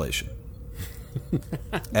translation.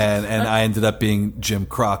 and I ended up being Jim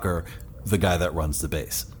Crocker, the guy that runs the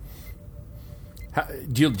base.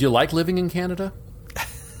 Do you like living in Canada?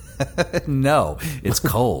 No, it's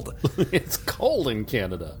cold. It's cold in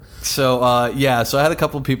Canada. So so I had a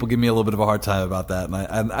couple of people give me a little bit of a hard time about that,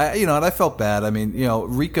 and I felt bad. I mean,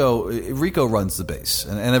 Rico runs the base,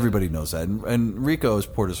 and everybody knows that, and Rico has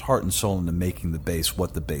poured his heart and soul into making the base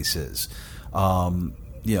what the base is.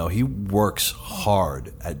 He works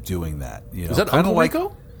hard at doing that. Is that Uncle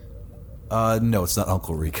Rico? No, it's not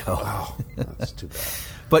Uncle Rico. Oh, that's too bad.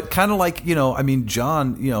 But kind of like,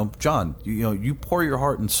 John, you pour your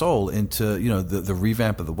heart and soul into, the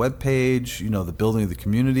revamp of the webpage, the building of the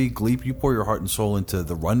community. Gleep, you pour your heart and soul into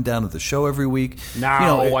the rundown of the show every week.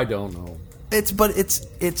 No, I don't know. It's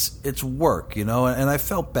work, and I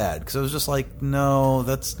felt bad because I was just like, no,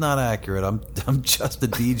 that's not accurate. I'm just a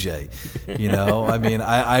DJ, I mean,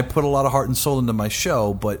 I put a lot of heart and soul into my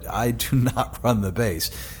show, but I do not run the base.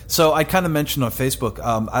 So I kind of mentioned on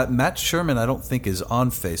Facebook, Matt Sherman I don't think is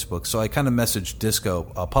on Facebook, so I kind of messaged Disco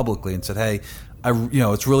publicly and said, hey,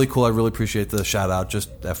 it's really cool. I really appreciate the shout out.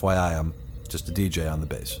 Just FYI, I'm just a DJ on the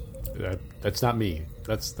base. That's not me.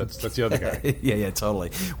 That's the other guy. yeah, totally.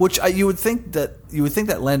 Which you would think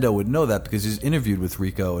that Lando would know that because he's interviewed with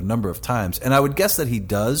Rico a number of times, and I would guess that he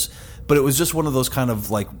does. But it was just one of those kind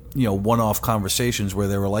of like one-off conversations where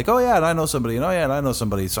they were like, oh yeah, and I know somebody, and oh yeah, and I know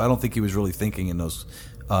somebody. So I don't think he was really thinking in those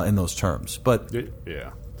terms. But yeah,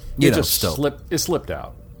 it slipped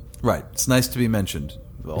out. Right. It's nice to be mentioned,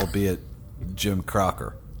 albeit Jim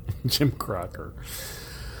Crocker. Jim Crocker.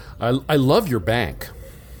 I love your bank.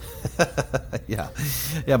 Yeah,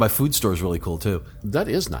 my food store is really cool too. That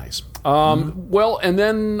is nice. Well, and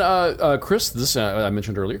then Chris, I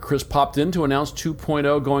mentioned earlier, Chris popped in to announce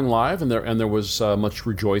 2.0 going live, and there was much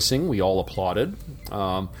rejoicing. We all applauded,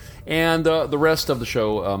 and the rest of the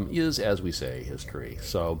show is, as we say, history.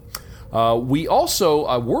 So we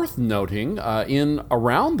also worth noting in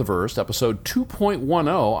Around the Verse episode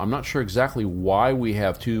 2.10. I'm not sure exactly why we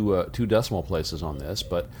have two decimal places on this,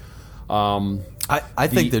 but. I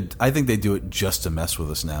think they do it just to mess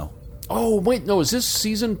with us now. Oh wait, no, is this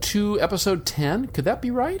season 2, episode 10? Could that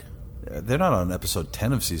be right? They're not on episode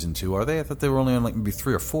 10 of season 2, are they? I thought they were only on like maybe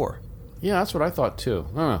 3 or 4. Yeah, that's what I thought too.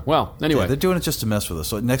 Well, anyway, they're doing it just to mess with us.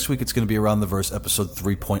 So next week it's going to be Around the Verse episode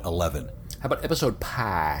 3.11. How about episode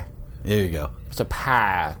pie? There you go. It's a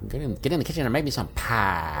pie. Get in the kitchen and make me some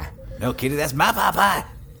pie. No, Kitty, that's my pie.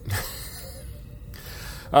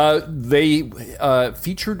 They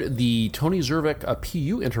featured the Tony Zervik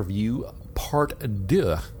PU interview part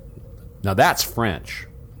 2. Now that's French.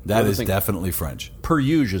 That is definitely French. Per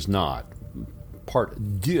usual is not. Part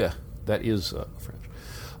 2, that is French.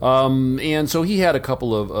 And so he had a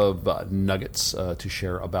couple of nuggets to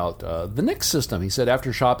share about the Nix system. He said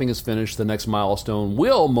after shopping is finished, the next milestone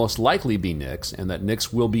will most likely be Nix, and that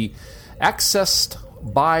Nix will be accessed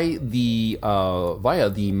by via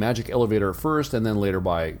the magic elevator first, and then later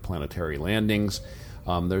by planetary landings.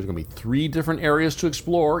 There's going to be 3 different areas to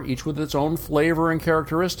explore, each with its own flavor and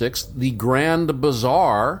characteristics. The Grand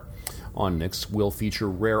Bazaar on Nyx will feature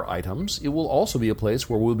rare items. It will also be a place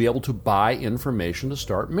where we'll be able to buy information to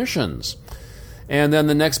start missions. And then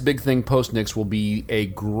the next big thing post-Nyx will be a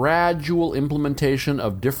gradual implementation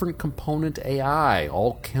of different component AI,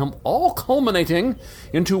 all culminating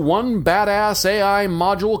into one badass AI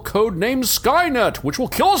module codenamed Skynet, which will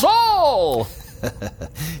kill us all!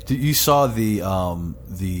 You saw the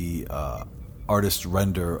artist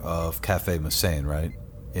render of Cafe Musain, right?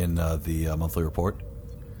 In the monthly report?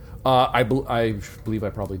 I believe I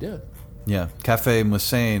probably did. Yeah, Cafe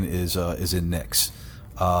Musain is in Nyx.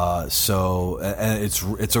 And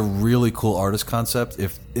it's a really cool artist concept.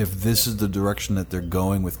 If this is the direction that they're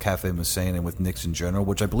going with Cafe Musain and with Nyx in general,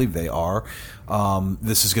 which I believe they are,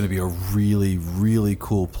 this is going to be a really, really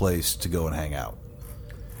cool place to go and hang out.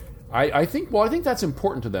 I think that's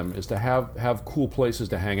important to them, is to have cool places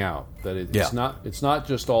to hang out. That it's not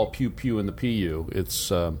just all pew pew in the PU. It's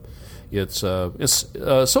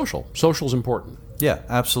social. Social's important. Yeah,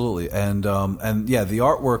 absolutely, and yeah, the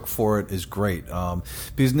artwork for it is great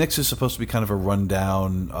because Nyx is supposed to be kind of a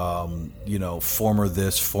rundown, former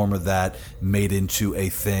this, former that, made into a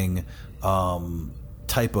thing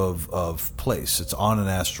type of place. It's on an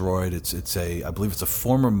asteroid. I believe it's a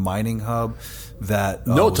former mining hub that it's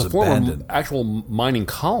was a former abandoned. Actual mining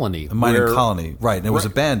colony. A mining colony, right? And it was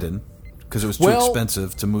abandoned because it was too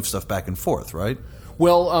expensive to move stuff back and forth, right?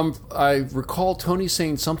 Well, I recall Tony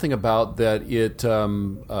saying something about that. They,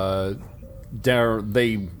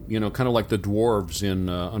 kind of like the dwarves in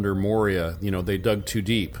under Moria. They dug too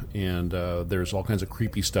deep, and there's all kinds of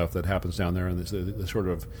creepy stuff that happens down there, and they sort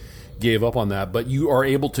of gave up on that. But you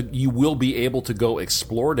will be able to go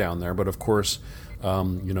explore down there. But of course,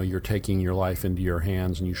 you're taking your life into your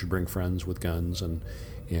hands, and you should bring friends with guns and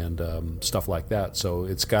stuff like that. So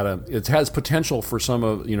it has potential for some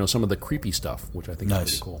of the creepy stuff, which I think is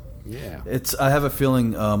pretty cool. Yeah, I have a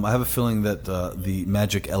feeling that the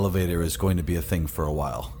magic elevator is going to be a thing for a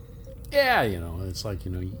while. Yeah, it's like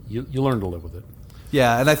you learn to live with it.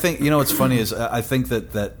 Yeah, and I think what's funny is I think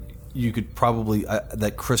that you could probably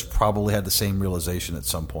that Chris probably had the same realization at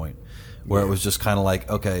some point. Where it was just kind of like,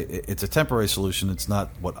 okay, it's a temporary solution. It's not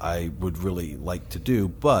what I would really like to do,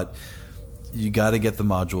 but you got to get the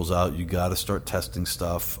modules out. You got to start testing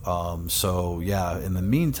stuff. So yeah, in the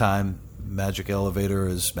meantime, Magic Elevator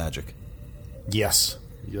is magic. Yes,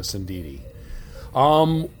 indeedy.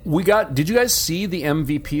 Did you guys see the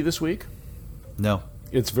MVP this week? No.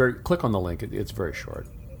 Click on the link. It's very short.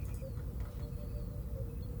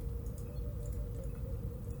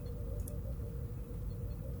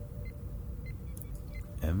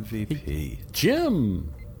 MVP.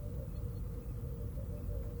 Jim.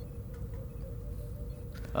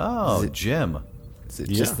 Oh, Jim. Is it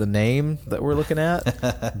just the name that we're looking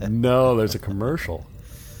at? No, there's a commercial.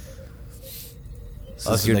 This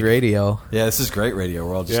is good radio. Yeah, this is great radio.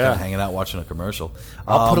 We're all just kind of hanging out watching a commercial.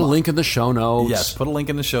 I'll put a link in the show notes. Yes, put a link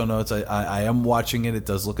in the show notes. I am watching it. It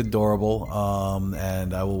does look adorable,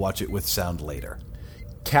 and I will watch it with sound later.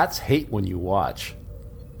 Cats hate when you watch.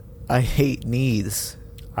 I hate knees.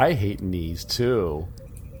 I hate knees, too.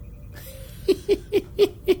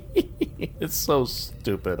 It's so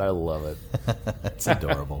stupid. I love it. It's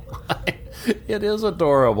adorable. It is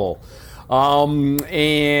adorable.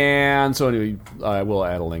 And so anyway, I will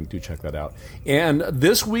add a link. Do check that out. And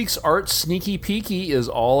this week's Art Sneaky Peeky is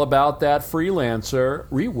all about that freelancer.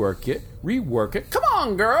 Rework it. Come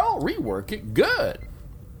on, girl. Rework it. Good.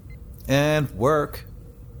 And work.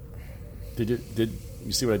 Did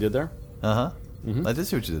you see what I did there? Uh-huh. Mm-hmm. I did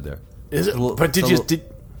see what you did there. Is it? Is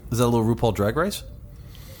that a little RuPaul Drag Race?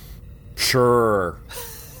 Sure.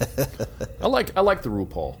 I like the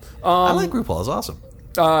RuPaul. I like RuPaul. It's awesome.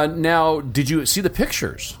 Now, did you see the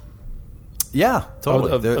pictures? Yeah,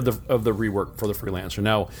 totally. Of the rework for the freelancer.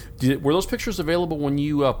 Now, were those pictures available when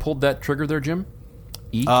you pulled that trigger there, Jim?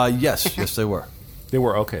 Yes, they were. They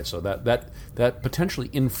were, okay. So that potentially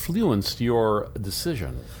influenced your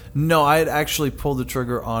decision. No, I had actually pulled the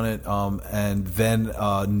trigger on it, and then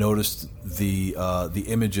noticed the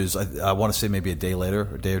images. I want to say maybe a day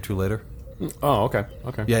or two later. Oh, okay.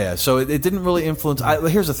 Yeah. So it didn't really influence.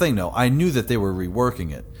 Here's the thing, though. I knew that they were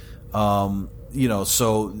reworking it.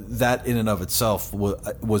 So that in and of itself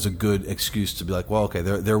was a good excuse to be like, well, okay,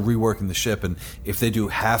 they're reworking the ship, and if they do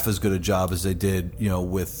half as good a job as they did,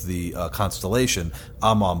 with the Constellation,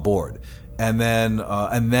 I'm on board. And then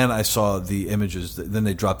I saw the images. Then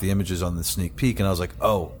they dropped the images on the sneak peek, and I was like,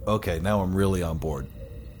 oh, okay, now I'm really on board.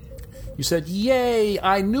 You said, "Yay!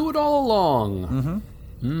 I knew it all along."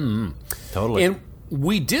 Mm-hmm. Totally. And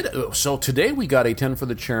We did. So today we got a 10 for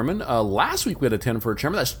the chairman. Last week we had a 10 for a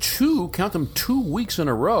chairman. That's 2 weeks in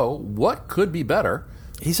a row. What could be better?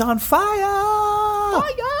 He's on fire!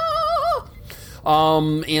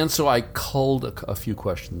 And so I culled a few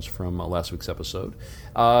questions from last week's episode.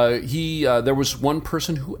 There was one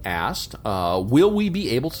person who asked, will we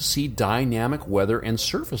be able to see dynamic weather and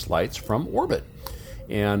surface lights from orbit?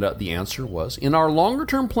 And the answer was, in our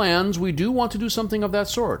longer-term plans, we do want to do something of that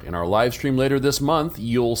sort. In our live stream later this month,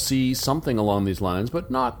 you'll see something along these lines,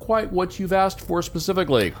 but not quite what you've asked for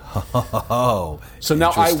specifically. Oh, so now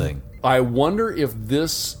interesting. I wonder if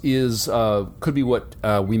this is could be what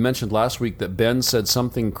we mentioned last week, that Ben said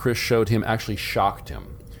something Chris showed him actually shocked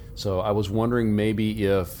him. So I was wondering maybe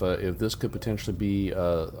if this could potentially be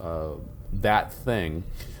that thing.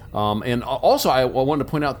 And also, I wanted to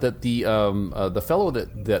point out that the fellow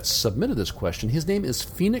that submitted this question, his name is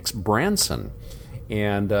Phoenix Branson,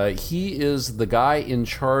 and he is the guy in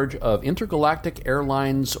charge of Intergalactic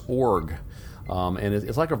Airlines Org, and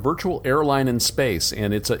it's like a virtual airline in space,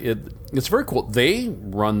 and it's very cool. They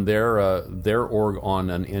run their org on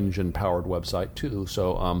an engine-powered website too,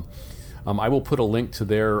 so. I will put a link to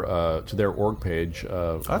their org page.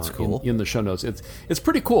 That's cool. In the show notes. It's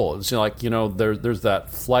pretty cool. It's there's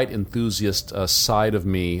that flight enthusiast side of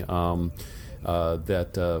me that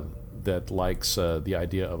likes the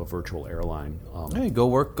idea of a virtual airline. Hey, go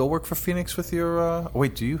work for Phoenix with your.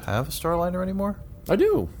 Wait, do you have a Starliner anymore? I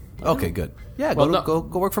do. Okay, good. Yeah, Well, go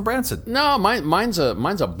work for Branson. No, mine's a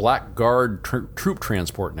Blackguard troop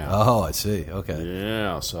transport now. Oh, I see. Okay.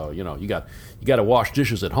 Yeah, so you got to wash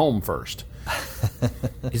dishes at home first.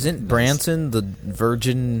 Isn't Branson the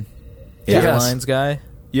Virgin Yes. Airlines guy?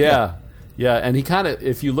 Yeah, and he kind of,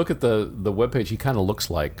 if you look at the webpage, he kind of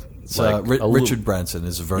looks like Richard Branson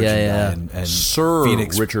is a Virgin guy, and Sir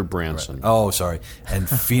Phoenix, Richard Branson. Right. Oh, sorry, and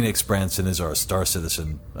Phoenix Branson is our Star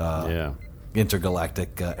Citizen.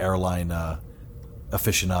 Intergalactic airline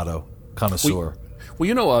aficionado, connoisseur.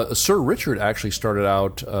 Well, Sir Richard actually started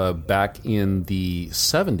out back in the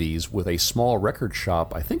 70s with a small record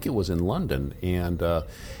shop. I think it was in London. And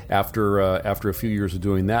after a few years of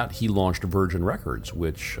doing that, he launched Virgin Records,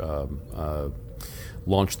 which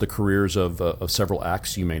launched the careers of several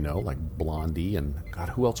acts you may know, like Blondie and, God,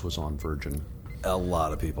 who else was on Virgin? A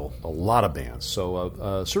lot of people. A lot of bands.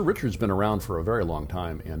 So Sir Richard's been around for a very long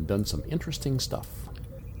time and done some interesting stuff.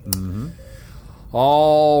 Mm-hmm.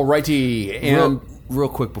 All righty. And real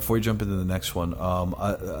quick before you jump into the next one,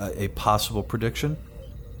 a possible prediction.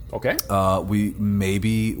 Okay. We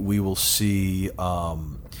will see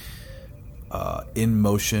in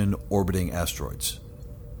motion orbiting asteroids.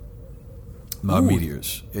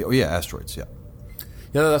 Meteors. Yeah, asteroids, yeah.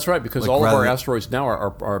 Yeah, that's right, because all of our asteroids now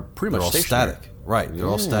are pretty much stationary. Static. Right, they're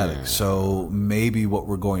all static. So maybe what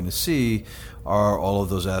we're going to see are all of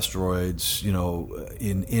those asteroids,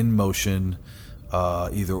 in motion,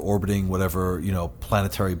 either orbiting whatever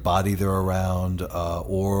planetary body they're around,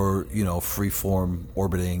 or freeform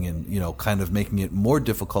orbiting, and kind of making it more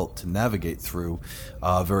difficult to navigate through,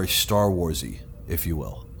 very Star Warsy, if you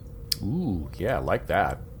will. Ooh, yeah, I like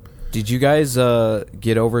that. Did you guys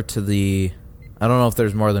get over to the? I don't know if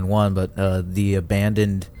there's more than one, but the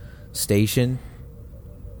abandoned station.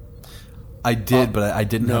 I did, but I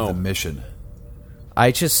didn't have the mission.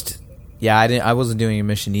 I wasn't doing a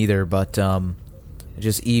mission either, but I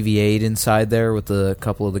just EVA'd inside there with a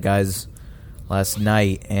couple of the guys last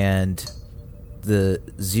night, and the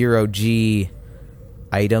 0G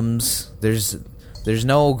items. There's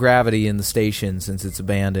no gravity in the station since it's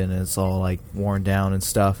abandoned and it's all like worn down and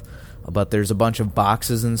stuff. But there's a bunch of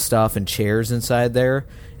boxes and stuff and chairs inside there,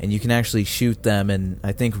 and you can actually shoot them and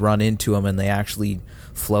I think run into them, and they actually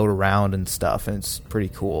float around and stuff, and it's pretty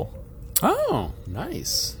cool. Oh,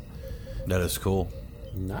 nice. That is cool.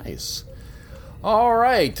 Nice. All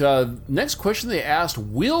right. Next question they asked,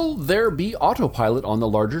 will there be autopilot on the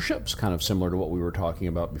larger ships? Kind of similar to what we were talking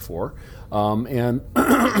about before. And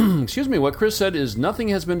excuse me, what Chris said is nothing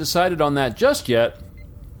has been decided on that just yet.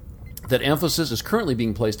 That emphasis is currently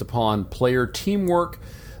being placed upon player teamwork.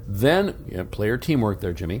 Player teamwork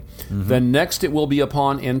there, Jimmy. Mm-hmm. Then next it will be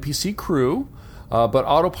upon NPC crew. But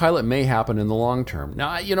autopilot may happen in the long term. Now,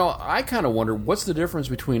 I kind of wonder, what's the difference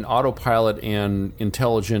between autopilot and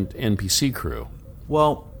intelligent NPC crew?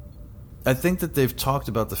 Well, I think that they've talked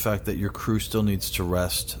about the fact that your crew still needs to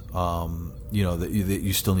rest. That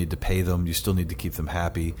you still need to pay them. You still need to keep them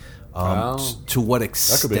happy. To what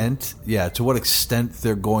extent? Yeah, to what extent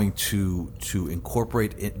they're going to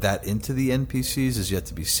incorporate that into the NPCs is yet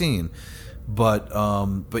to be seen. But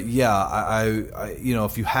yeah, I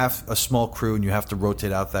if you have a small crew and you have to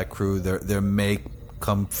rotate out that crew, there may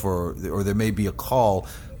come for, or there may be a call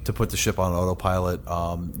to put the ship on autopilot.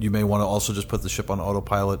 You may want to also just put the ship on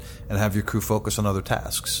autopilot and have your crew focus on other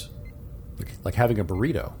tasks. Like having a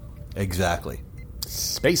burrito. Exactly.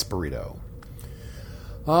 Space burrito.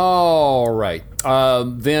 All right.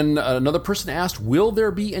 Then another person asked, will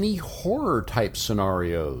there be any horror-type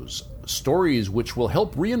scenarios? Stories which will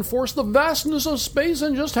help reinforce the vastness of space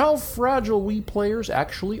and just how fragile we players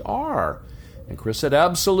actually are. And Chris said,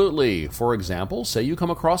 absolutely. For example, say you come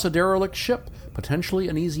across a derelict ship, potentially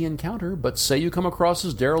an easy encounter, but say you come across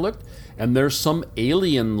this derelict and there's some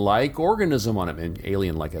alien-like organism on it, and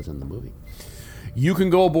alien-like as in the movie. You can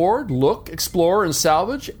go aboard, look, explore, and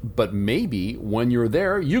salvage, but maybe when you're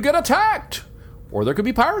there, you get attacked! Or there could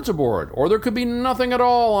be pirates aboard, or there could be nothing at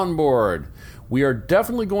all on board. We are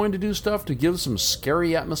definitely going to do stuff to give some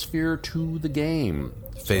scary atmosphere to the game.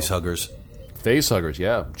 Face huggers. Face huggers,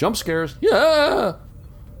 yeah. Jump scares, yeah!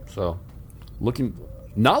 So,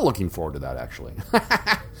 not looking forward to that, actually.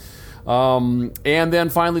 And then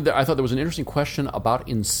finally, I thought there was an interesting question about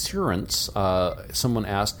insurance. Someone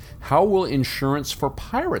asked, how will insurance for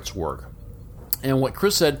pirates work? And what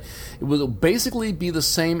Chris said, it will basically be the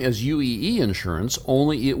same as UEE insurance,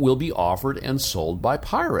 only it will be offered and sold by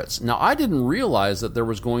pirates. Now, I didn't realize that there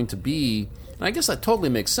was going to be, and I guess that totally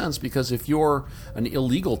makes sense, because if you're an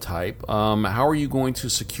illegal type, how are you going to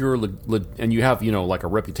secure, and you have, like a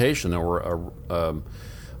reputation or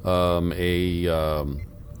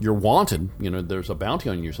you're wanted, there's a bounty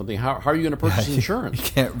on you or something. How are you going to purchase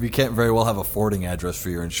insurance? You can't very well have a forwarding address for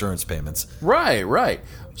your insurance payments. Right.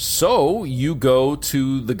 So you go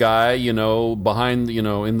to the guy, behind,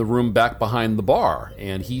 in the room back behind the bar,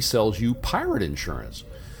 and he sells you pirate insurance.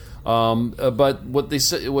 But what he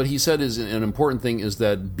said is an important thing is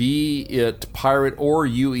that be it pirate or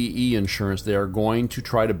UEE insurance, they are going to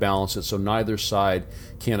try to balance it so neither side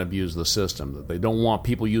can abuse the system. They don't want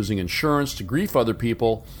people using insurance to grief other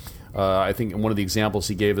people. I think one of the examples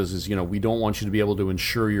he gave us is, we don't want you to be able to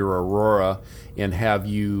insure your Aurora and have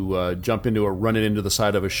you jump into run it into the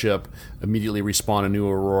side of a ship, immediately respawn a new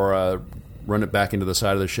Aurora, run it back into the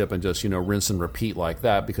side of the ship, and just rinse and repeat like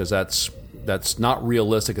that, because that's not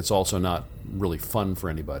realistic. It's also not really fun for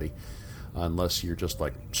anybody, unless you're just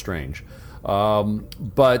like strange.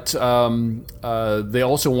 But they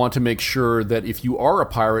also want to make sure that if you are a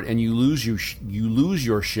pirate and you lose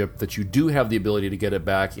your ship, that you do have the ability to get it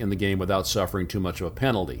back in the game without suffering too much of a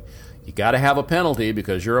penalty. You got to have a penalty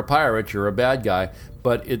because you're a pirate, you're a bad guy,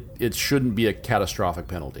 but it shouldn't be a catastrophic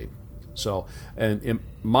penalty. So, and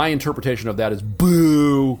my interpretation of that is,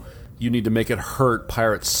 boo! You need to make it hurt.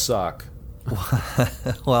 Pirates suck.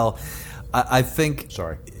 Well, I think...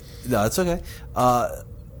 Sorry. No, it's okay.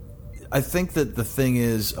 I think that the thing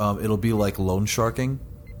is, it'll be like loan sharking.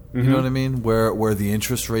 You know what I mean? Where the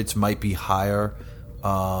interest rates might be higher,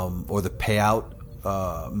 or the payout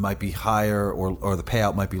might be higher, or the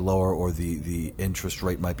payout might be lower, or the interest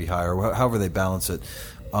rate might be higher. However they balance it,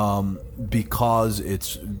 because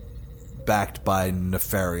it's backed by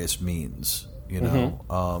nefarious means.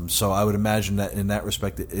 So I would imagine that in that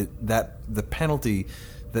respect, that the penalty,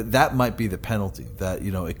 that might be the penalty, that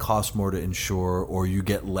it costs more to insure, or you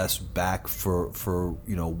get less back for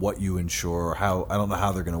what you insure, or how, I don't know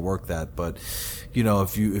how they're going to work that, but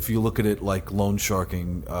if you look at it like loan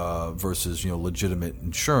sharking versus legitimate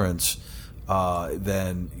insurance,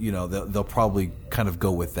 then they'll probably kind of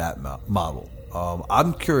go with that model.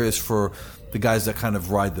 I'm curious for the guys that kind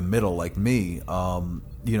of ride the middle like me.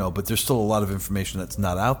 But there's still a lot of information that's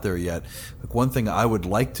not out there yet. Like, one thing I would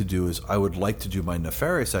like to do is I would like to do my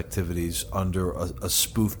nefarious activities under a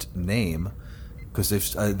spoofed name, because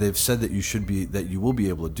they've said that you will be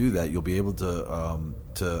able to do that. You'll be able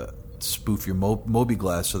to spoof your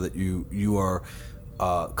Moby-Glass so that you are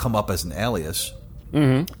come up as an alias.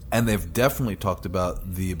 Mm-hmm. And they've definitely talked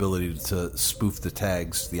about the ability to spoof the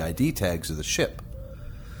tags, the ID tags of the ship.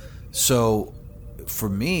 So, for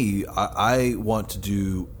me, I want to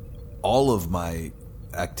do all of my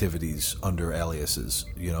activities under aliases,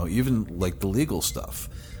 even like the legal stuff,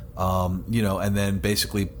 and then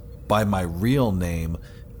basically by my real name,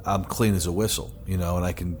 I'm clean as a whistle, and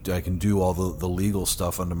I can do all the legal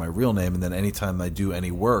stuff under my real name, and then anytime I do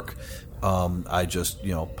any work, I just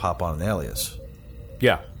pop on an alias.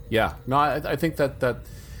 Yeah. No, I think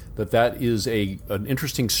that is an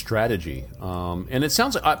interesting strategy, and it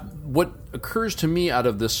sounds like what occurs to me out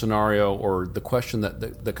of this scenario, or the question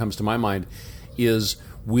that comes to my mind, is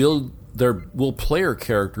will player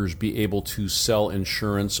characters be able to sell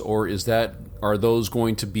insurance, or is that are those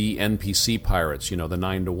going to be NPC pirates? The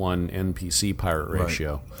 9-to-1 NPC pirate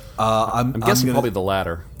ratio. I'm guessing probably the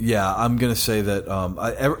latter. Yeah, I'm going to say that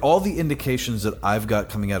all the indications that I've got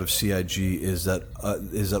coming out of CIG is that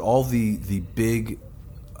all the big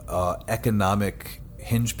economic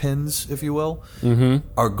hinge pins, if you will,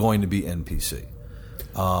 are going to be NPC.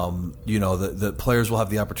 The players will have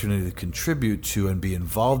the opportunity to contribute to and be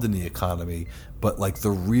involved in the economy, but like the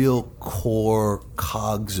real core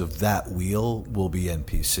cogs of that wheel will be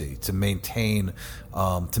NPC to maintain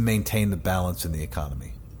the balance in the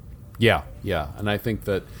economy. Yeah, and I think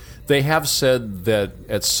that they have said that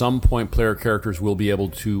at some point player characters will be able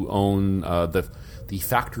to own the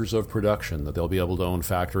factors of production, that they'll be able to own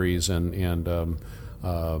factories and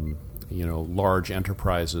large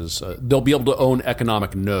enterprises. They'll be able to own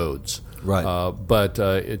economic nodes. Right. But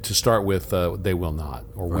to start with, they will not,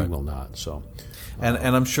 or we will not. So,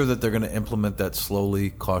 and I'm sure that they're going to implement that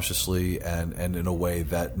slowly, cautiously, and in a way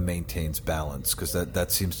that maintains balance, because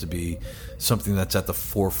that seems to be something that's at the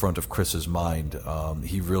forefront of Chris's mind.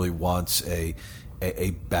 He really wants a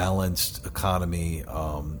balanced economy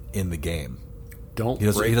in the game. Don't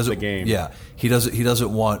break the game. Yeah, he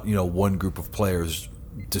doesn't want one group of players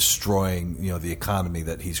destroying the economy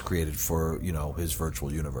that he's created for his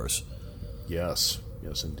virtual universe. Yes,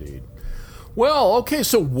 indeed. Well, okay,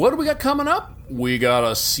 so what do we got coming up? We got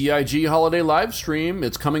a CIG holiday live stream.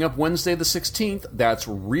 It's coming up Wednesday the 16th. That's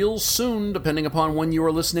real soon, depending upon when you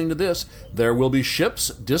are listening to this. There will be ships.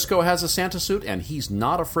 Disco has a Santa suit, and he's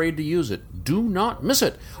not afraid to use it. Do not miss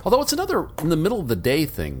it. Although it's another in the middle of the day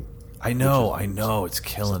thing. I know. It's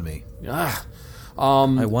killing me.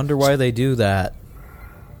 I wonder why they do that.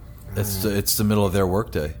 It's the middle of their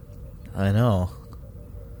workday. I know.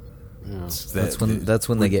 Yeah. That's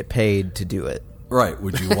when they get paid to do it. Right.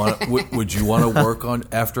 Would you want to work on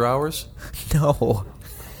after hours? No.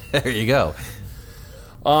 There you go.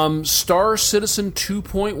 Star Citizen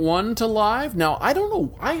 2.1 to live. Now, I don't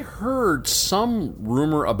know. I heard some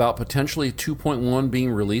rumor about potentially 2.1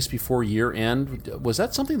 being released before year end. Was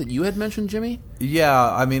that something that you had mentioned, Jimmy?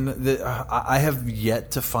 Yeah, I mean, I have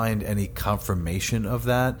yet to find any confirmation of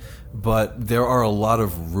that, but there are a lot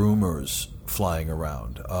of rumors flying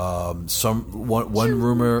around. One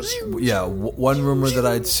rumor that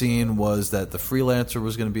I'd seen was that the Freelancer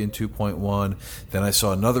was going to be in 2.1. Then I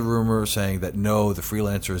saw another rumor saying that no, the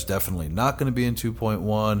Freelancer is definitely not going to be in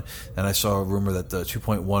 2.1. And I saw a rumor that the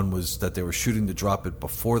 2.1 was that they were shooting to drop it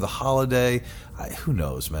before the holiday. Who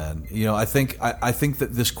knows, man? I think that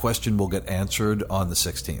this question will get answered on the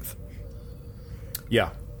 16th. Yeah,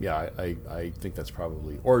 I think that's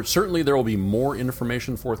probably, or certainly there will be more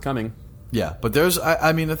information forthcoming. Yeah, but the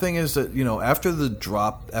thing is that, after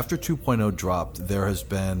 2.0 dropped, there has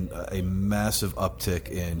been a massive uptick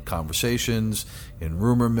in conversations, in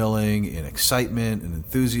rumor milling, in excitement, in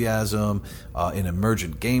enthusiasm, in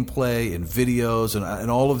emergent gameplay, in videos, and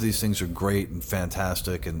all of these things are great and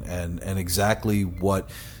fantastic and exactly what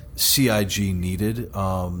CIG needed.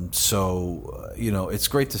 So it's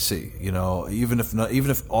great to see. Even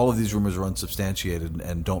if all of these rumors are unsubstantiated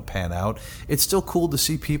and don't pan out, it's still cool to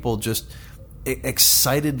see people just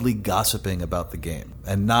excitedly gossiping about the game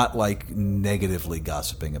and not like negatively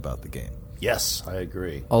gossiping about the game. Yes, I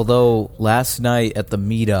agree. Although last night at the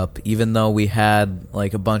meetup, even though we had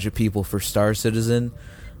like a bunch of people for Star Citizen,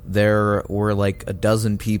 there were like a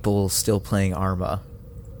dozen people still playing Arma.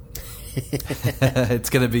 It's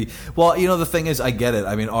going to be... Well, the thing is, I get it.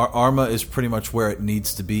 I mean, Arma is pretty much where it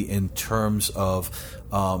needs to be in terms of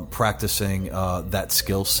practicing that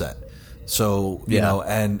skill set. So,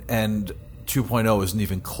 and 2.0 isn't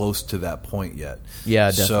even close to that point yet.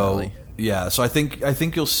 Yeah, definitely. So I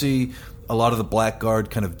think you'll see a lot of the Blackguard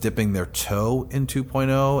kind of dipping their toe in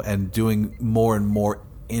 2.0 and doing more and more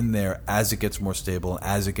in there as it gets more stable and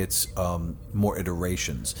as it gets more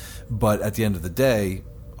iterations. But at the end of the day,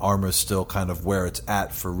 Arma is still kind of where it's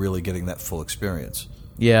at for really getting that full experience.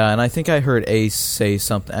 Yeah, and I think I heard Ace say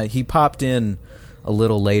something. He popped in a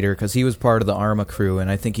little later because he was part of the Arma crew, and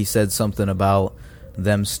I think he said something about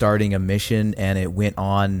them starting a mission, and it went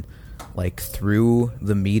on like through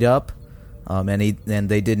the meetup, and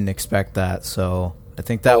they didn't expect that. So I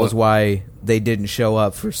think that was why they didn't show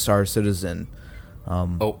up for Star Citizen.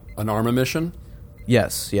 An Arma mission?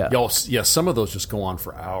 Yes, yeah. Yeah, some of those just go on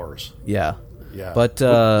for hours. Yeah. Yeah, but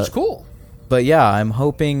it's cool. But yeah, I'm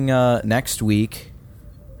hoping next week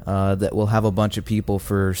that we'll have a bunch of people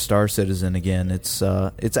for Star Citizen again. It's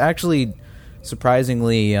actually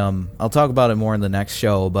surprisingly. I'll talk about it more in the next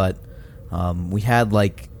show, but we had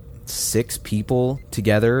like 6 people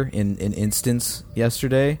together in an instance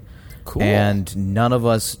yesterday. Cool. And none of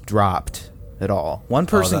us dropped. at all. One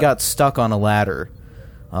person got stuck on a ladder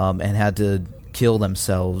and had to kill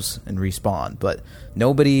themselves and respawn, but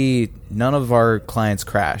none of our clients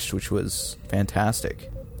crashed, which was fantastic.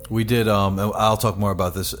 We did, I'll talk more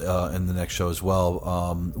about this in the next show as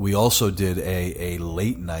well. We also did a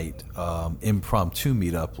late night impromptu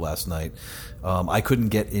meetup last night. I couldn't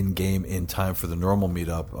get in-game in time for the normal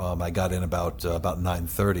meetup. I got in about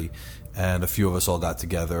 9:30, and a few of us all got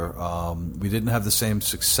together. We didn't have the same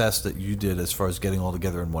success that you did as far as getting all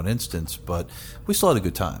together in one instance, but we still had a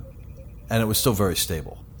good time, and it was still very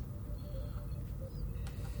stable.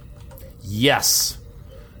 Yes.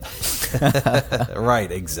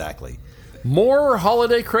 Right, exactly. More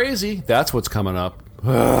holiday crazy. That's what's coming up.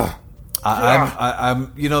 I'm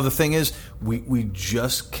the thing is, we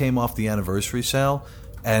just came off the anniversary sale,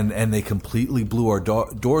 and they completely blew our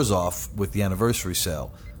doors off with the anniversary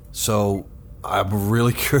sale. So I'm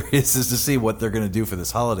really curious as to see what they're going to do for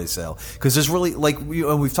this holiday sale, because there's really,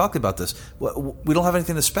 and we've talked about this, we don't have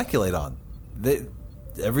anything to speculate on.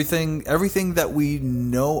 Everything that we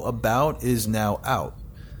know about is now out.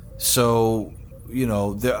 So,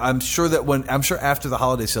 I'm sure after the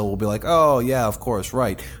holiday sale we'll be like, oh yeah, of course,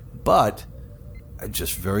 right. But I'm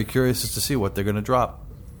just very curious as to see what they're going to drop.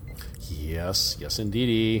 Yes,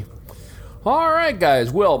 indeedy. All right,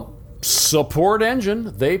 guys. Well, support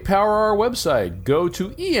Engine. They power our website. Go to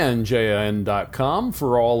enjin.com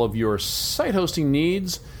for all of your site hosting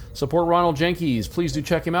needs. Support Ronald Jenkins. Please do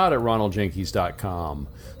check him out at ronaldjenkins.com.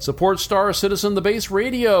 Support Star Citizen, the base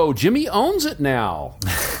radio. Jimmy owns it now.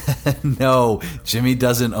 No, Jimmy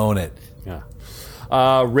doesn't own it. Yeah.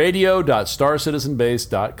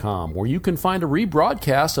 Radio.starcitizenbase.com, where you can find a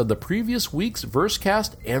rebroadcast of the previous week's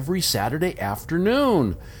Versecast every Saturday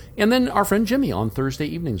afternoon. And then our friend Jimmy on Thursday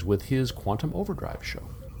evenings with his Quantum Overdrive show.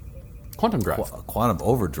 Quantum Drive. Quantum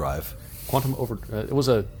Overdrive? It was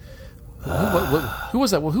a... Who was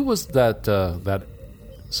that? Well, who was that? That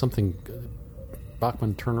something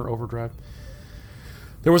Bachman Turner Overdrive.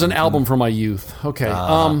 There was an album from my youth. Okay,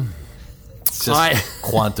 it's just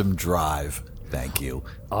Quantum Drive. Thank you.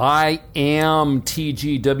 I am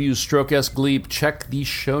TGW Stroke S Gleep. Check the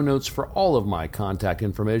show notes for all of my contact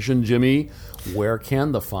information. Jimmy, where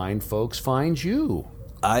can the fine folks find you?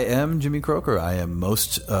 I am Jimmy Croker. I am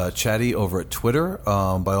most chatty over at Twitter.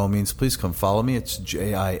 By all means, please come follow me. It's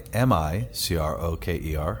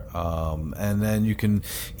JIMICROKER. And then you can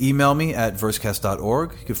email me at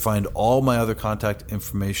versecast.org. You can find all my other contact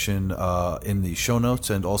information in the show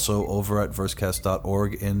notes, and also over at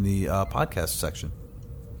versecast.org in the podcast section.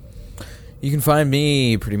 You can find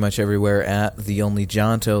me pretty much everywhere at The Only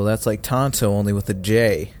Jonto. That's like Tonto, only with a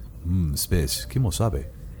J. Space. Kimo sabe.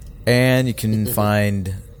 And you can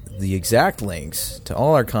find the exact links to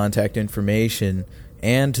all our contact information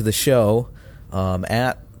and to the show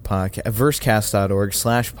at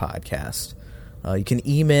versecast.org/podcast. You can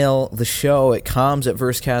email the show at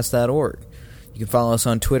comms@versecast.org. You can follow us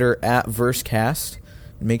on Twitter at Versecast.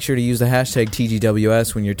 And make sure to use the hashtag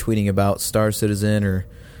TGWS when you're tweeting about Star Citizen or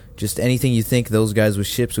just anything you think those guys with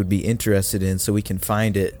ships would be interested in, so we can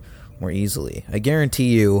find it more easily. I guarantee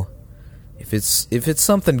you, if it's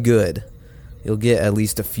something good, you'll get at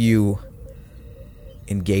least a few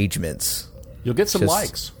engagements. You'll get some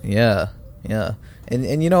likes. Yeah. And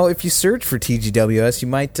if you search for TGWS, you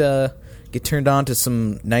might get turned on to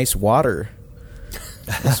some nice water.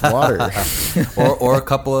 Nice water. or a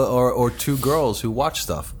couple of, or two girls who watch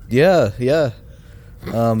stuff. Yeah.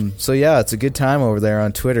 So it's a good time over there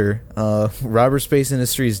on Twitter.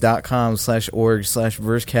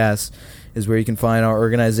 RobertSpaceIndustries.com/org/Versecast is where you can find our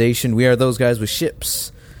organization. We are those guys with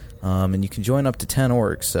ships. And you can join up to 10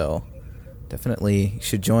 orgs, so definitely you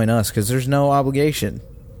should join us because there's no obligation.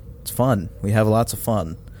 It's fun. We have lots of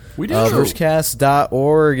fun. We do.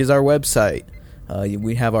 Versecast.org is our website.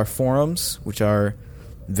 We have our forums, which are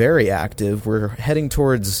very active. We're heading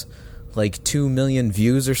towards like 2 million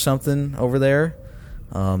views or something over there.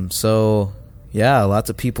 Lots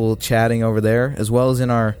of people chatting over there, as well as in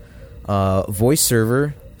our voice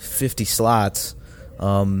server, 50 slots.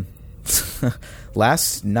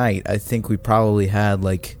 Last night, I think we probably had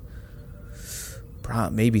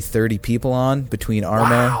maybe 30 people on between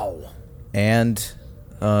Arma and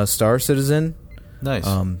Star Citizen. Nice.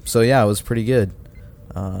 It was pretty good.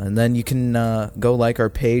 And then you can go like our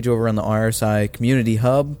page over on the RSI Community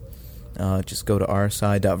Hub. Just go to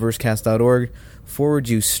rsi.versecast.org, forward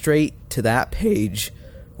you straight to that page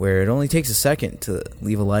where it only takes a second to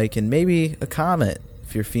leave a like and maybe a comment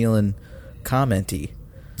if you're feeling commenty.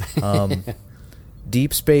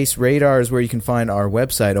 Deep Space Radar is where you can find our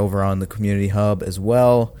website over on the Community Hub as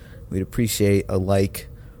well. We'd appreciate a like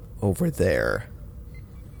over there.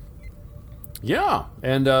 Yeah,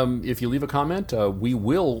 and if you leave a comment, we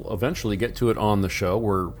will eventually get to it on the show.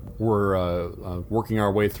 We're working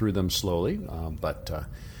our way through them slowly, but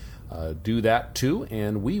do that too,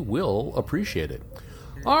 and we will appreciate it.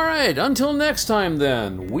 All right, until next time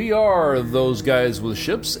then, we are Those Guys with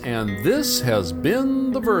Ships, and this has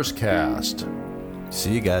been the Versecast.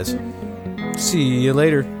 See you guys. See you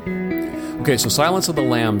later. Okay, so Silence of the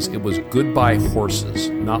Lambs, it was Goodbye Horses,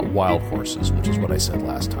 not Wild Horses, which is what I said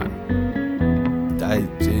last time.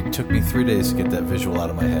 It took me 3 days to get that visual out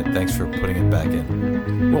of my head. Thanks for putting it back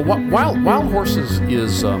in. Well, Wild Horses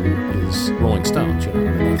is Rolling Stones. You know,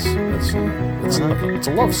 I mean, it's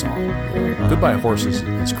a love song. Goodbye Horses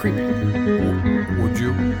is creepy. Would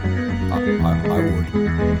you? I would.